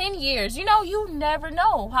only 10 years. You know, you never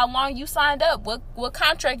know how long you signed up, what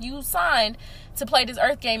contract you signed to play this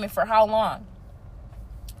earth game and for how long.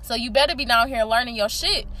 So you better be down here learning your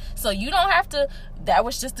shit. So you don't have to, that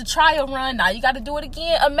was just a trial run. Now you got to do it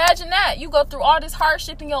again. Imagine that. You go through all this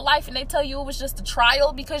hardship in your life and they tell you it was just a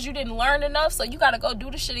trial because you didn't learn enough. So you got to go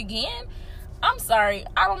do the shit again. I'm sorry.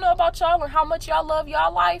 I don't know about y'all and how much y'all love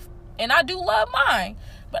y'all life. And I do love mine.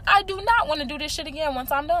 But I do not want to do this shit again once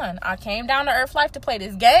I'm done. I came down to Earth Life to play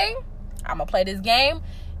this game. I'm going to play this game,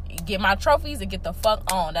 get my trophies, and get the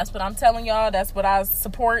fuck on. That's what I'm telling y'all. That's what I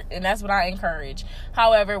support, and that's what I encourage.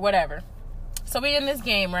 However, whatever. So we in this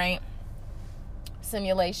game, right?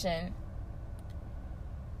 Simulation.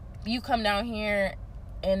 You come down here,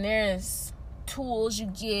 and there's tools you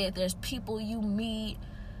get. There's people you meet.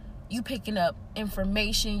 You picking up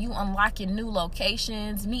information. You unlocking new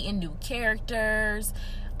locations, meeting new characters.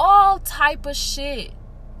 All type of shit.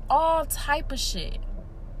 All type of shit.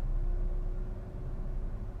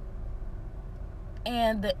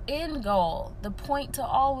 And the end goal, the point to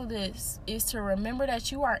all of this is to remember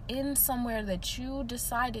that you are in somewhere that you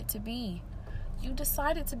decided to be. You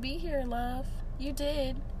decided to be here, love. You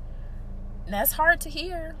did. And that's hard to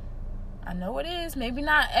hear. I know it is. Maybe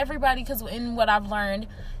not everybody, because in what I've learned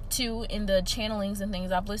too, in the channelings and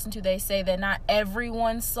things I've listened to, they say that not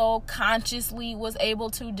everyone's soul consciously was able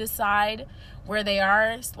to decide where they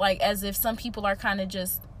are. Like, as if some people are kind of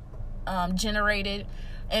just generated,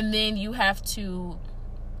 and then you have to,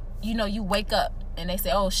 you know, you wake up and they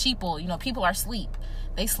say, oh, sheeple, you know, people are asleep.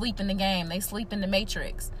 They sleep in the game. They sleep in the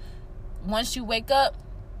matrix. Once you wake up,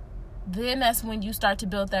 then that's when you start to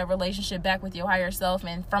build that relationship back with your higher self,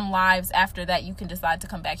 and from lives after that you can decide to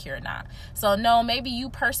come back here or not. So no, maybe you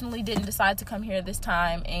personally didn't decide to come here this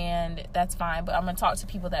time, and that's fine, but I'm going to talk to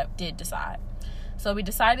people that did decide. So we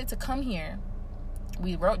decided to come here.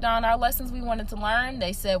 We wrote down our lessons we wanted to learn.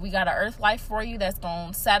 They said, we got an earth life for you that's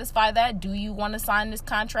going to satisfy that. Do you want to sign this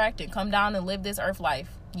contract and come down and live this earth life?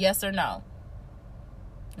 Yes or no?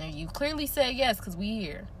 Now you clearly said yes, because we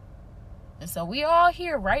here. And so we all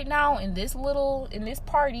here right now in this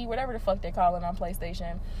party, whatever the fuck they call it on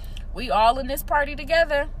PlayStation. We all in this party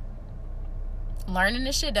together, learning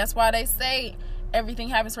this shit. That's why they say everything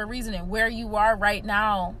happens for a reason, and where you are right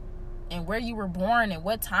now and where you were born and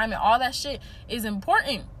what time and all that shit is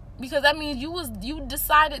important. Because that means you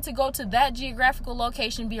decided to go to that geographical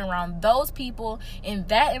location, be around those people in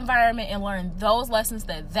that environment, and learn those lessons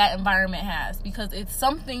that environment has. Because it's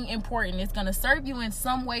something important. It's going to serve you in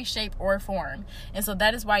some way, shape, or form. And so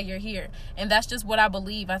that is why you're here. And that's just what I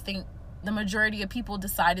believe. I think the majority of people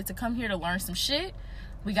decided to come here to learn some shit.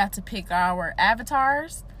 We got to pick our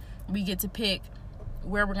avatars. We get to pick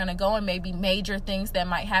where we're going to go and maybe major things that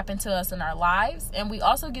might happen to us in our lives. And we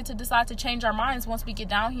also get to decide to change our minds once we get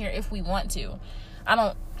down here if we want to. I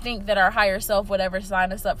don't think that our higher self would ever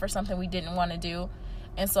sign us up for something we didn't want to do.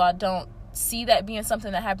 And so I don't see that being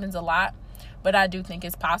something that happens a lot. But I do think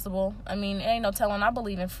it's possible. I mean, ain't no telling. I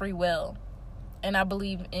believe in free will. And I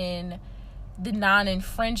believe in the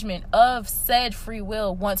non-infringement of said free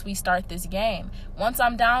will once we start this game. Once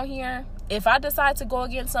I'm down here, if I decide to go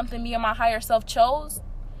against something me and my higher self chose,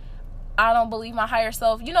 I don't believe my higher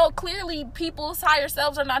self. You know, clearly people's higher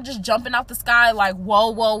selves are not just jumping out the sky like, whoa,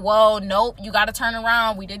 whoa, whoa. Nope, you got to turn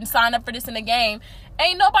around. We didn't sign up for this in the game.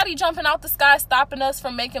 Ain't nobody jumping out the sky stopping us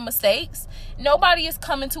from making mistakes. Nobody is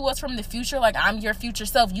coming to us from the future like, I'm your future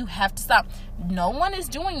self. You have to stop. No one is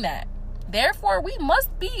doing that. Therefore, we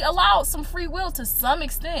must be allowed some free will to some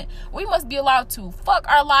extent. We must be allowed to fuck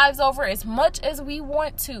our lives over as much as we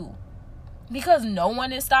want to. Because no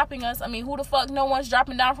one is stopping us. I mean, who the fuck? No one's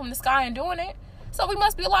dropping down from the sky and doing it. So we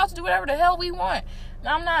must be allowed to do whatever the hell we want.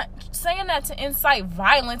 Now, I'm not saying that to incite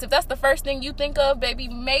violence. If that's the first thing you think of, baby,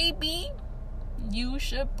 maybe you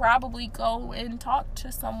should probably go and talk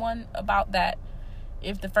to someone about that.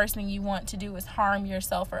 If the first thing you want to do is harm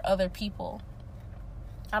yourself or other people.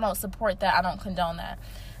 I don't support that. I don't condone that.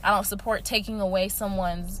 I don't support taking away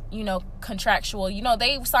someone's, contractual.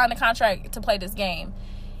 They signed a contract to play this game.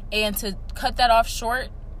 And to cut that off short,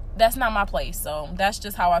 that's not my place. So that's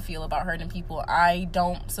just how I feel about hurting people. I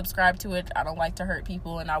don't subscribe to it. I don't like to hurt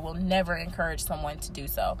people, and I will never encourage someone to do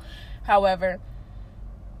so. However,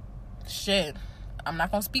 shit, I'm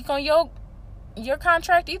not going to speak on your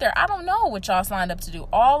contract either. I don't know what y'all signed up to do.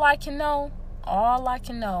 All I can know, and all I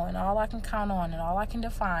can count on, and all I can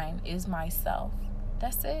define is myself.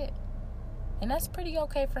 That's it. And that's pretty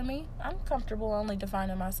okay for me. I'm comfortable only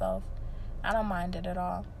defining myself. I don't mind it at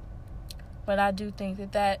all. But I do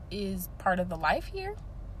think that is part of the life here.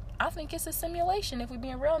 I think it's a simulation, if we're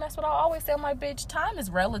being real. And that's what I always say. I'm like, bitch, time is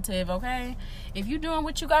relative, okay? If you're doing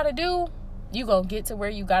what you got to do, You gonna get to where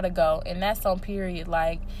you gotta go, and that's on period.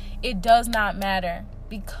 Like, it does not matter,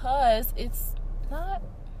 because it's not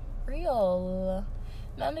real.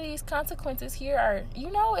 None of these consequences here are,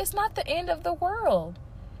 it's not the end of the world.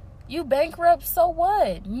 You bankrupt, so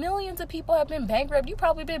what? Millions of people have been bankrupt. You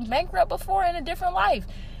probably been bankrupt before in a different life.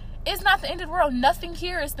 It's not the end of the world. Nothing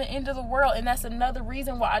here is the end of the world. And that's another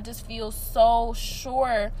reason why I just feel so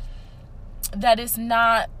sure that it's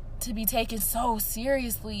not to be taken so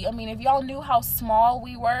seriously. I mean, if y'all knew how small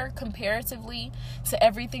we were comparatively to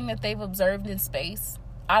everything that they've observed in space,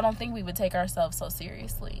 I don't think we would take ourselves so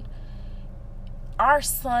seriously. Our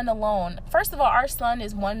sun alone, first of all, our sun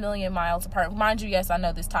is 1 million miles apart. Mind you, yes, I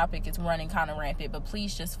know this topic is running kind of rampant, but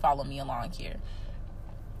please just follow me along here.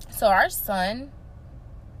 So our sun,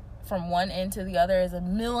 from one end to the other, is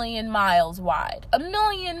 1 million miles wide. 1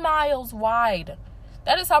 million miles wide.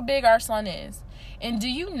 That is how big our sun is. And do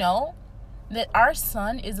you know that our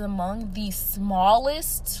sun is among the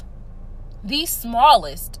smallest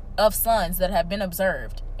of suns that have been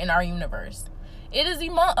observed in our universe? It is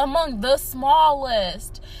among the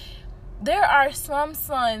smallest. There are some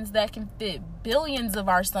suns that can fit billions of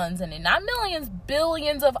our suns in it. Not millions,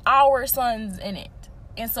 billions of our suns in it.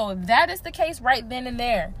 And so if that is the case right then and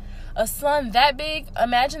there, a sun that big,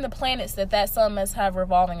 imagine the planets that sun must have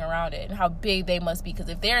revolving around it and how big they must be. Because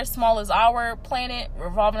if they're as small as our planet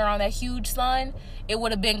revolving around that huge sun, it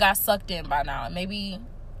would have been got sucked in by now. And maybe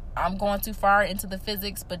I'm going too far into the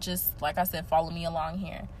physics, but just like I said, follow me along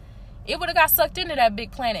here. It would have got sucked into that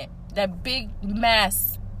big planet, that big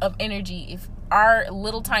mass of energy, if our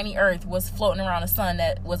little tiny Earth was floating around a sun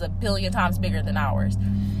that was 1 billion times bigger than ours.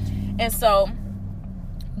 And so,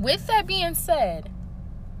 with that being said,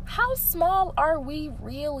 how small are we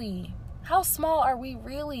really? How small are we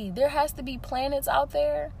really? There has to be planets out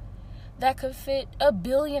there that could fit 1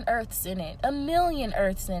 billion Earths in it, 1 million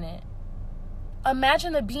Earths in it.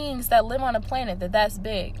 Imagine the beings that live on a planet that's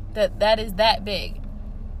big, that is that big.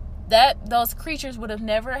 That those creatures would have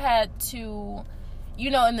never had to,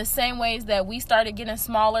 in the same ways that we started getting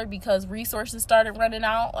smaller because resources started running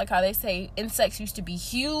out. Like how they say insects used to be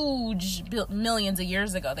huge millions of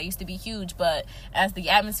years ago. They used to be huge, but as the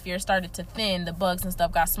atmosphere started to thin, the bugs and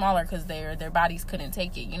stuff got smaller because their bodies couldn't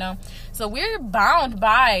take it, So we're bound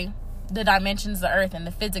by the dimensions of Earth and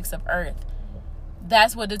the physics of Earth.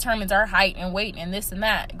 That's what determines our height and weight and this and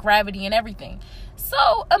that, gravity and everything.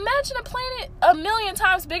 So imagine a planet 1 million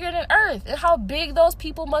times bigger than Earth and how big those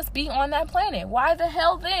people must be on that planet. Why the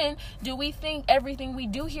hell then do we think everything we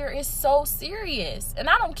do here is so serious? And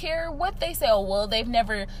I don't care what they say. Oh, well, they've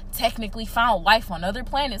never technically found life on other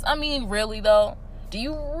planets. I mean, really though? Do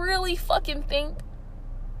you really fucking think?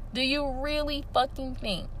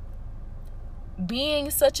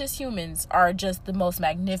 Beings such as humans are just the most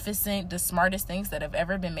magnificent, the smartest things that have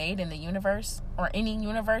ever been made in the universe or any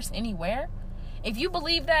universe anywhere? If you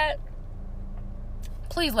believe that,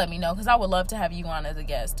 please let me know, because I would love to have you on as a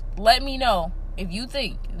guest. Let me know if you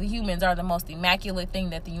think the humans are the most immaculate thing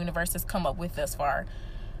that the universe has come up with thus far.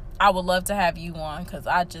 I would love to have you on, because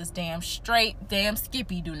I just damn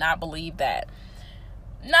skippy do not believe that.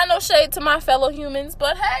 Not no shade to my fellow humans,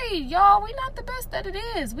 but hey, y'all, we not the best that it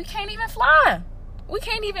is. We can't even fly.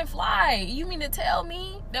 You mean to tell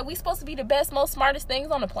me that we supposed to be the best, most smartest things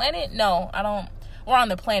on the planet? No, I don't. Or on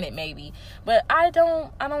the planet maybe, but I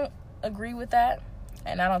don't agree with that,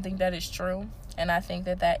 and I don't think that is true. And I think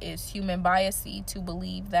that is human biasy to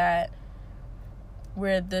believe that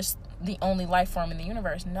we're the only life form in the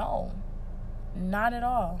universe. No, not at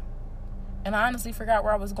all. And I honestly forgot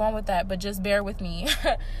where I was going with that, but just bear with me.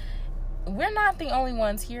 We're not the only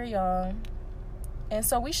ones here, y'all. And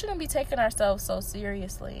so we shouldn't be taking ourselves so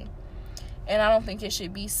seriously. And I don't think it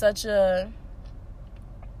should be such an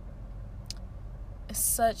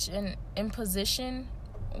imposition,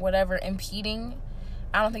 whatever, impeding.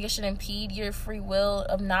 I don't think it should impede your free will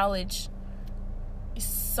of knowledge. It's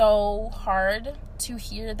so hard to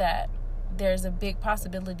hear that there's a big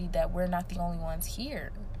possibility that we're not the only ones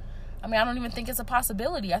here. I mean, I don't even think it's a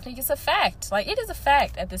possibility. I think it's a fact. Like, it is a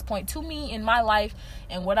fact at this point to me in my life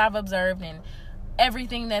and what I've observed and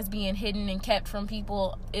everything that's being hidden and kept from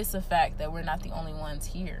people. It's a fact that we're not the only ones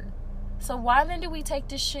here. So why then do we take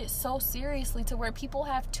this shit so seriously to where people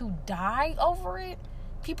have to die over it?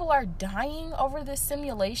 People are dying over this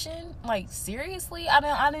simulation? Like, seriously?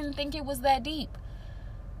 I didn't think it was that deep.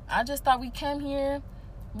 I just thought we came here,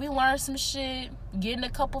 we learn some shit, get in a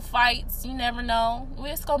couple fights. You never know.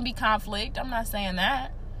 It's gonna be conflict. I'm not saying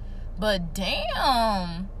that. But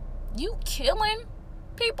damn, you killing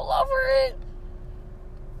people over it?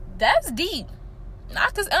 That's deep. I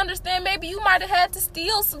could understand maybe you might have had to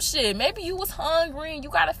steal some shit. Maybe you was hungry and you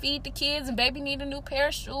got to feed the kids and baby need a new pair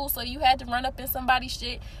of shoes, so you had to run up in somebody's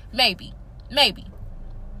shit. Maybe.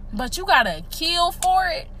 But you got to kill for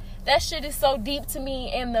it. That shit is so deep to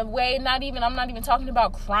me in the way, I'm not even talking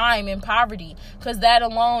about crime and poverty, because that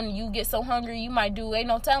alone, you get so hungry, you might do, ain't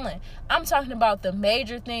no telling. I'm talking about the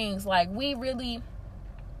major things. Like, we really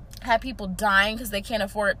have people dying because they can't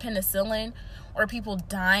afford penicillin, or people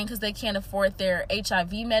dying because they can't afford their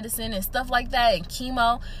HIV medicine and stuff like that, and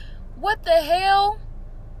chemo. What the hell?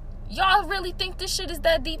 Y'all really think this shit is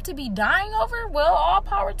that deep to be dying over? Well, all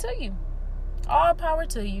power to you. All power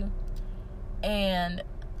to you. And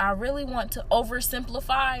I really want to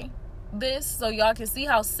oversimplify this so y'all can see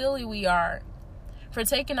how silly we are for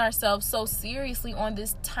taking ourselves so seriously on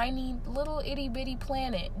this tiny little itty bitty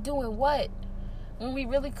planet. Doing what? When we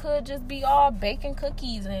really could just be all baking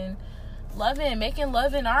cookies and making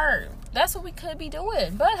love and art. That's what we could be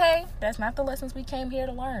doing. But hey, that's not the lessons we came here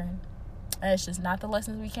to learn. It's just not the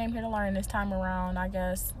lessons we came here to learn this time around, I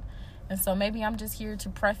guess. And so maybe I'm just here to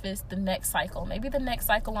preface the next cycle. Maybe the next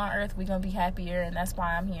cycle on Earth, we're going to be happier, and that's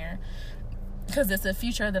why I'm here. Because it's a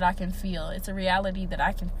future that I can feel. It's a reality that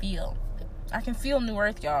I can feel. I can feel New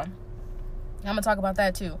Earth, y'all. I'm going to talk about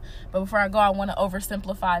that too. But before I go, I want to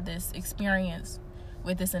oversimplify this experience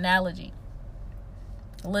with this analogy.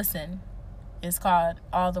 Listen, it's called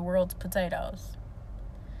All the World's Potatoes.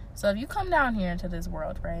 So if you come down here into this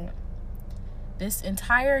world, right? This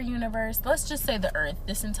entire universe, let's just say the Earth,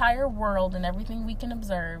 this entire world and everything we can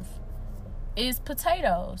observe is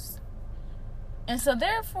potatoes. And so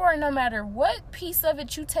therefore, no matter what piece of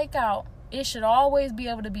it you take out, it should always be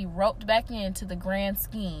able to be roped back into the grand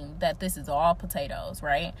scheme that this is all potatoes,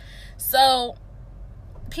 right? So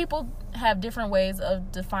people have different ways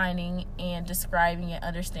of defining and describing and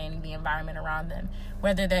understanding the environment around them,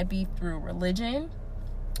 whether that be through religion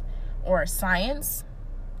or science,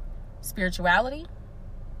 spirituality,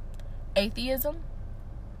 atheism,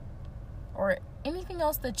 or anything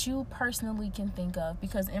else that you personally can think of.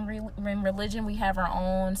 Because in religion, we have our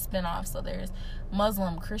own spin-offs. So there's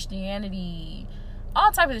Muslim, Christianity,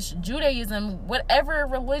 all types of this, Judaism, whatever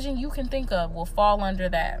religion you can think of will fall under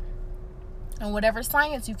that. And whatever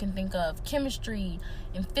science you can think of, chemistry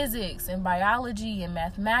and physics and biology and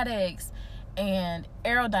mathematics and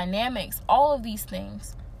aerodynamics, all of these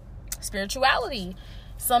things. Spirituality.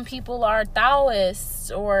 Some people are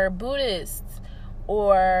Taoists or Buddhists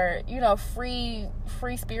or, free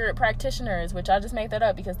spirit practitioners, which I just made that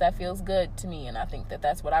up because that feels good to me. And I think that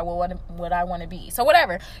that's what I want to be. So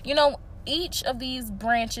whatever, each of these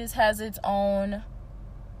branches has its own,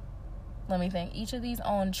 each of these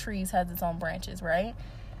own trees has its own branches, right?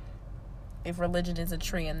 If religion is a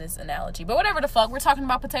tree in this analogy. But whatever the fuck, we're talking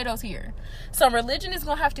about potatoes here. So religion is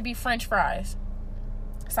going to have to be French fries.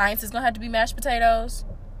 Science is going to have to be mashed potatoes.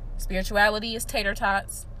 Spirituality is tater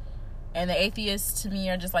tots. And the atheists to me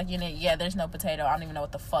are just like, yeah, there's no potato. I don't even know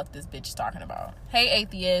what the fuck this bitch is talking about. Hey,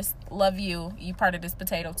 atheist, love you. You part of this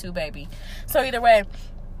potato too, baby. So either way,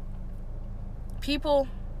 people,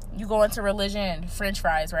 you go into religion, French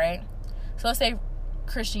fries, right? So let's say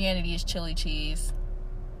Christianity is chili cheese.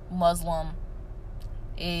 Muslim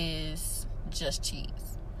is just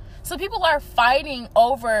cheese. So people are fighting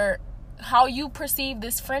over how you perceive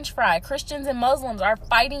this French fry. Christians and Muslims are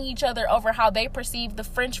fighting each other over how they perceive the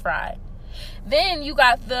French fry. Then you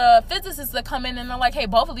got the physicists that come in and they're like, hey,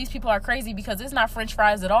 both of these people are crazy because it's not French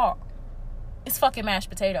fries at all. It's fucking mashed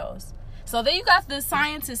potatoes. So then you got the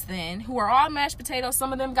scientists then who are all mashed potatoes.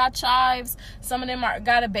 Some of them got chives. Some of them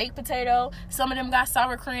got a baked potato. Some of them got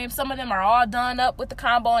sour cream. Some of them are all done up with the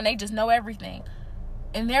combo and they just know everything.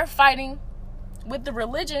 And they're fighting with the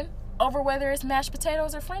religion over whether it's mashed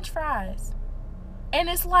potatoes or French fries. And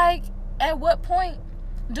it's like, at what point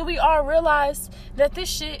do we all realize that this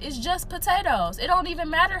shit is just potatoes? It don't even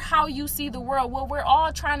matter how you see the world. What we're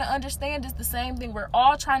all trying to understand is the same thing. We're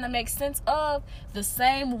all trying to make sense of the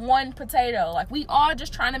same one potato. Like, we all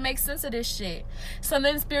just trying to make sense of this shit. So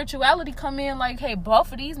then spirituality come in like, hey,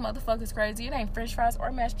 both of these motherfuckers crazy. It ain't French fries or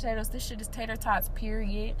mashed potatoes. This shit is tater tots,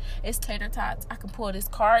 period. It's tater tots. I can pull this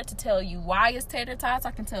card to tell you why it's tater tots.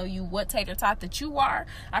 I can tell you what tater tot that you are.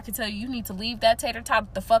 I can tell you need to leave that tater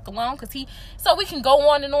tot the fuck alone, so we can go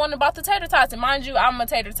on and on about the tater tots. And mind you, I'm a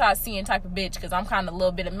tater tot seeing type of bitch because I'm kind of a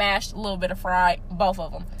little bit of mashed, a little bit of fried, both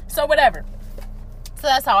of them. So whatever. So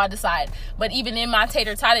that's how I decide. But even in my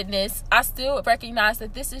tater tottedness, I still recognize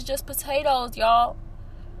that this is just potatoes, y'all.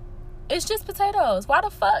 It's just potatoes. Why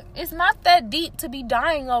the fuck? It's not that deep to be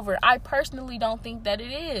dying over. I personally don't think that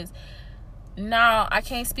it is. Now, I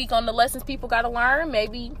can't speak on the lessons people got to learn.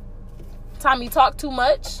 Maybe Tommy talked too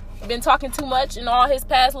much, been talking too much in all his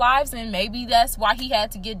past lives, and maybe that's why he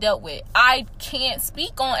had to get dealt with. I can't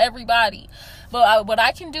speak on everybody, but what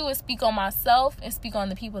I can do is speak on myself and speak on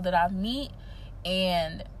the people that I meet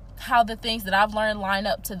and how the things that I've learned line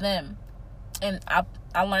up to them. And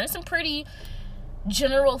I learned some pretty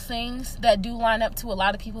general things that do line up to a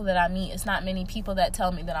lot of people that I meet. It's not many people that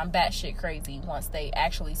tell me that I'm batshit crazy once they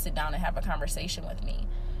actually sit down and have a conversation with me.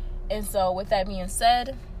 And so with that being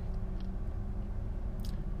said,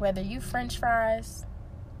 whether you French fries,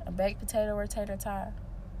 a baked potato, or tater tot,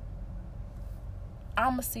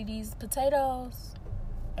 I'ma see these potatoes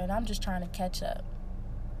and I'm just trying to catch up.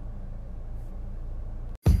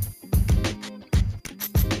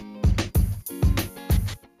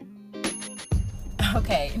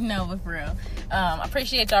 Okay, no, but for real. I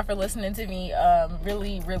appreciate y'all for listening to me.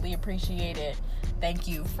 Really, really appreciate it. Thank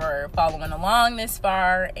you for following along this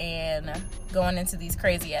far and going into these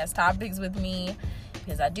crazy ass topics with me,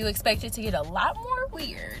 because I do expect it to get a lot more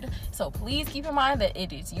weird. So please keep in mind that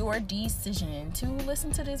it is your decision to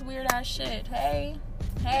listen to this weird ass shit. Hey,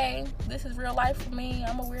 this is real life for me.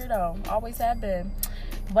 I'm a weirdo. Always have been.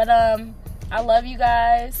 But I love you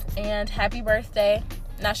guys and happy birthday.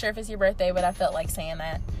 Not sure if it's your birthday, but I felt like saying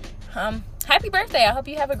that. Happy birthday. I hope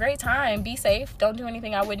you have a great time. Be safe. Don't do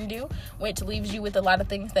anything I wouldn't do, which leaves you with a lot of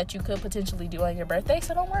things that you could potentially do on your birthday.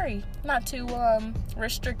 So don't worry. Not too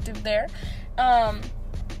restrictive there.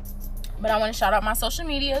 But I want to shout out my social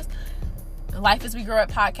medias. Life as We Grow It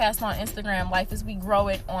podcast on Instagram. Life as We Grow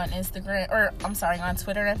It on Instagram. On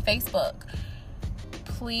Twitter and Facebook.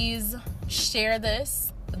 Please share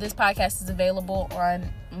this. This podcast is available on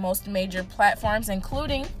most major platforms,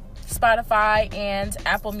 including Spotify and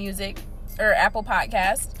Apple Music or Apple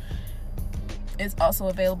Podcast. It's also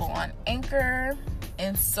available on Anchor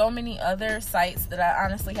and so many other sites that I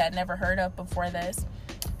honestly had never heard of before this.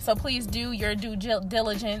 So please do your due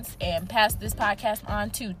diligence and pass this podcast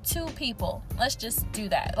on to 2 people. Let's just do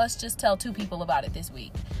that. Let's just tell 2 people about it this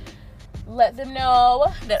week. Let them know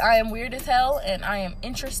that I am weird as hell and I am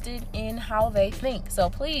interested in how they think. So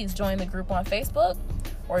please join the group on Facebook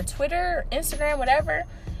or Twitter, Instagram, whatever,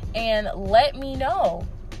 and let me know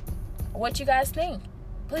what you guys think.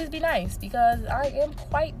 Please be nice, because I am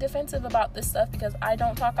quite defensive about this stuff because I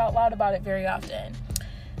don't talk out loud about it very often.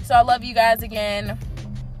 So I love you guys again.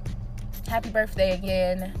 Happy birthday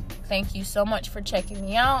again. Thank you so much for checking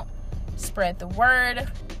me out. Spread the word.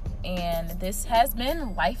 And this has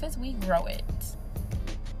been Life as We Grow It.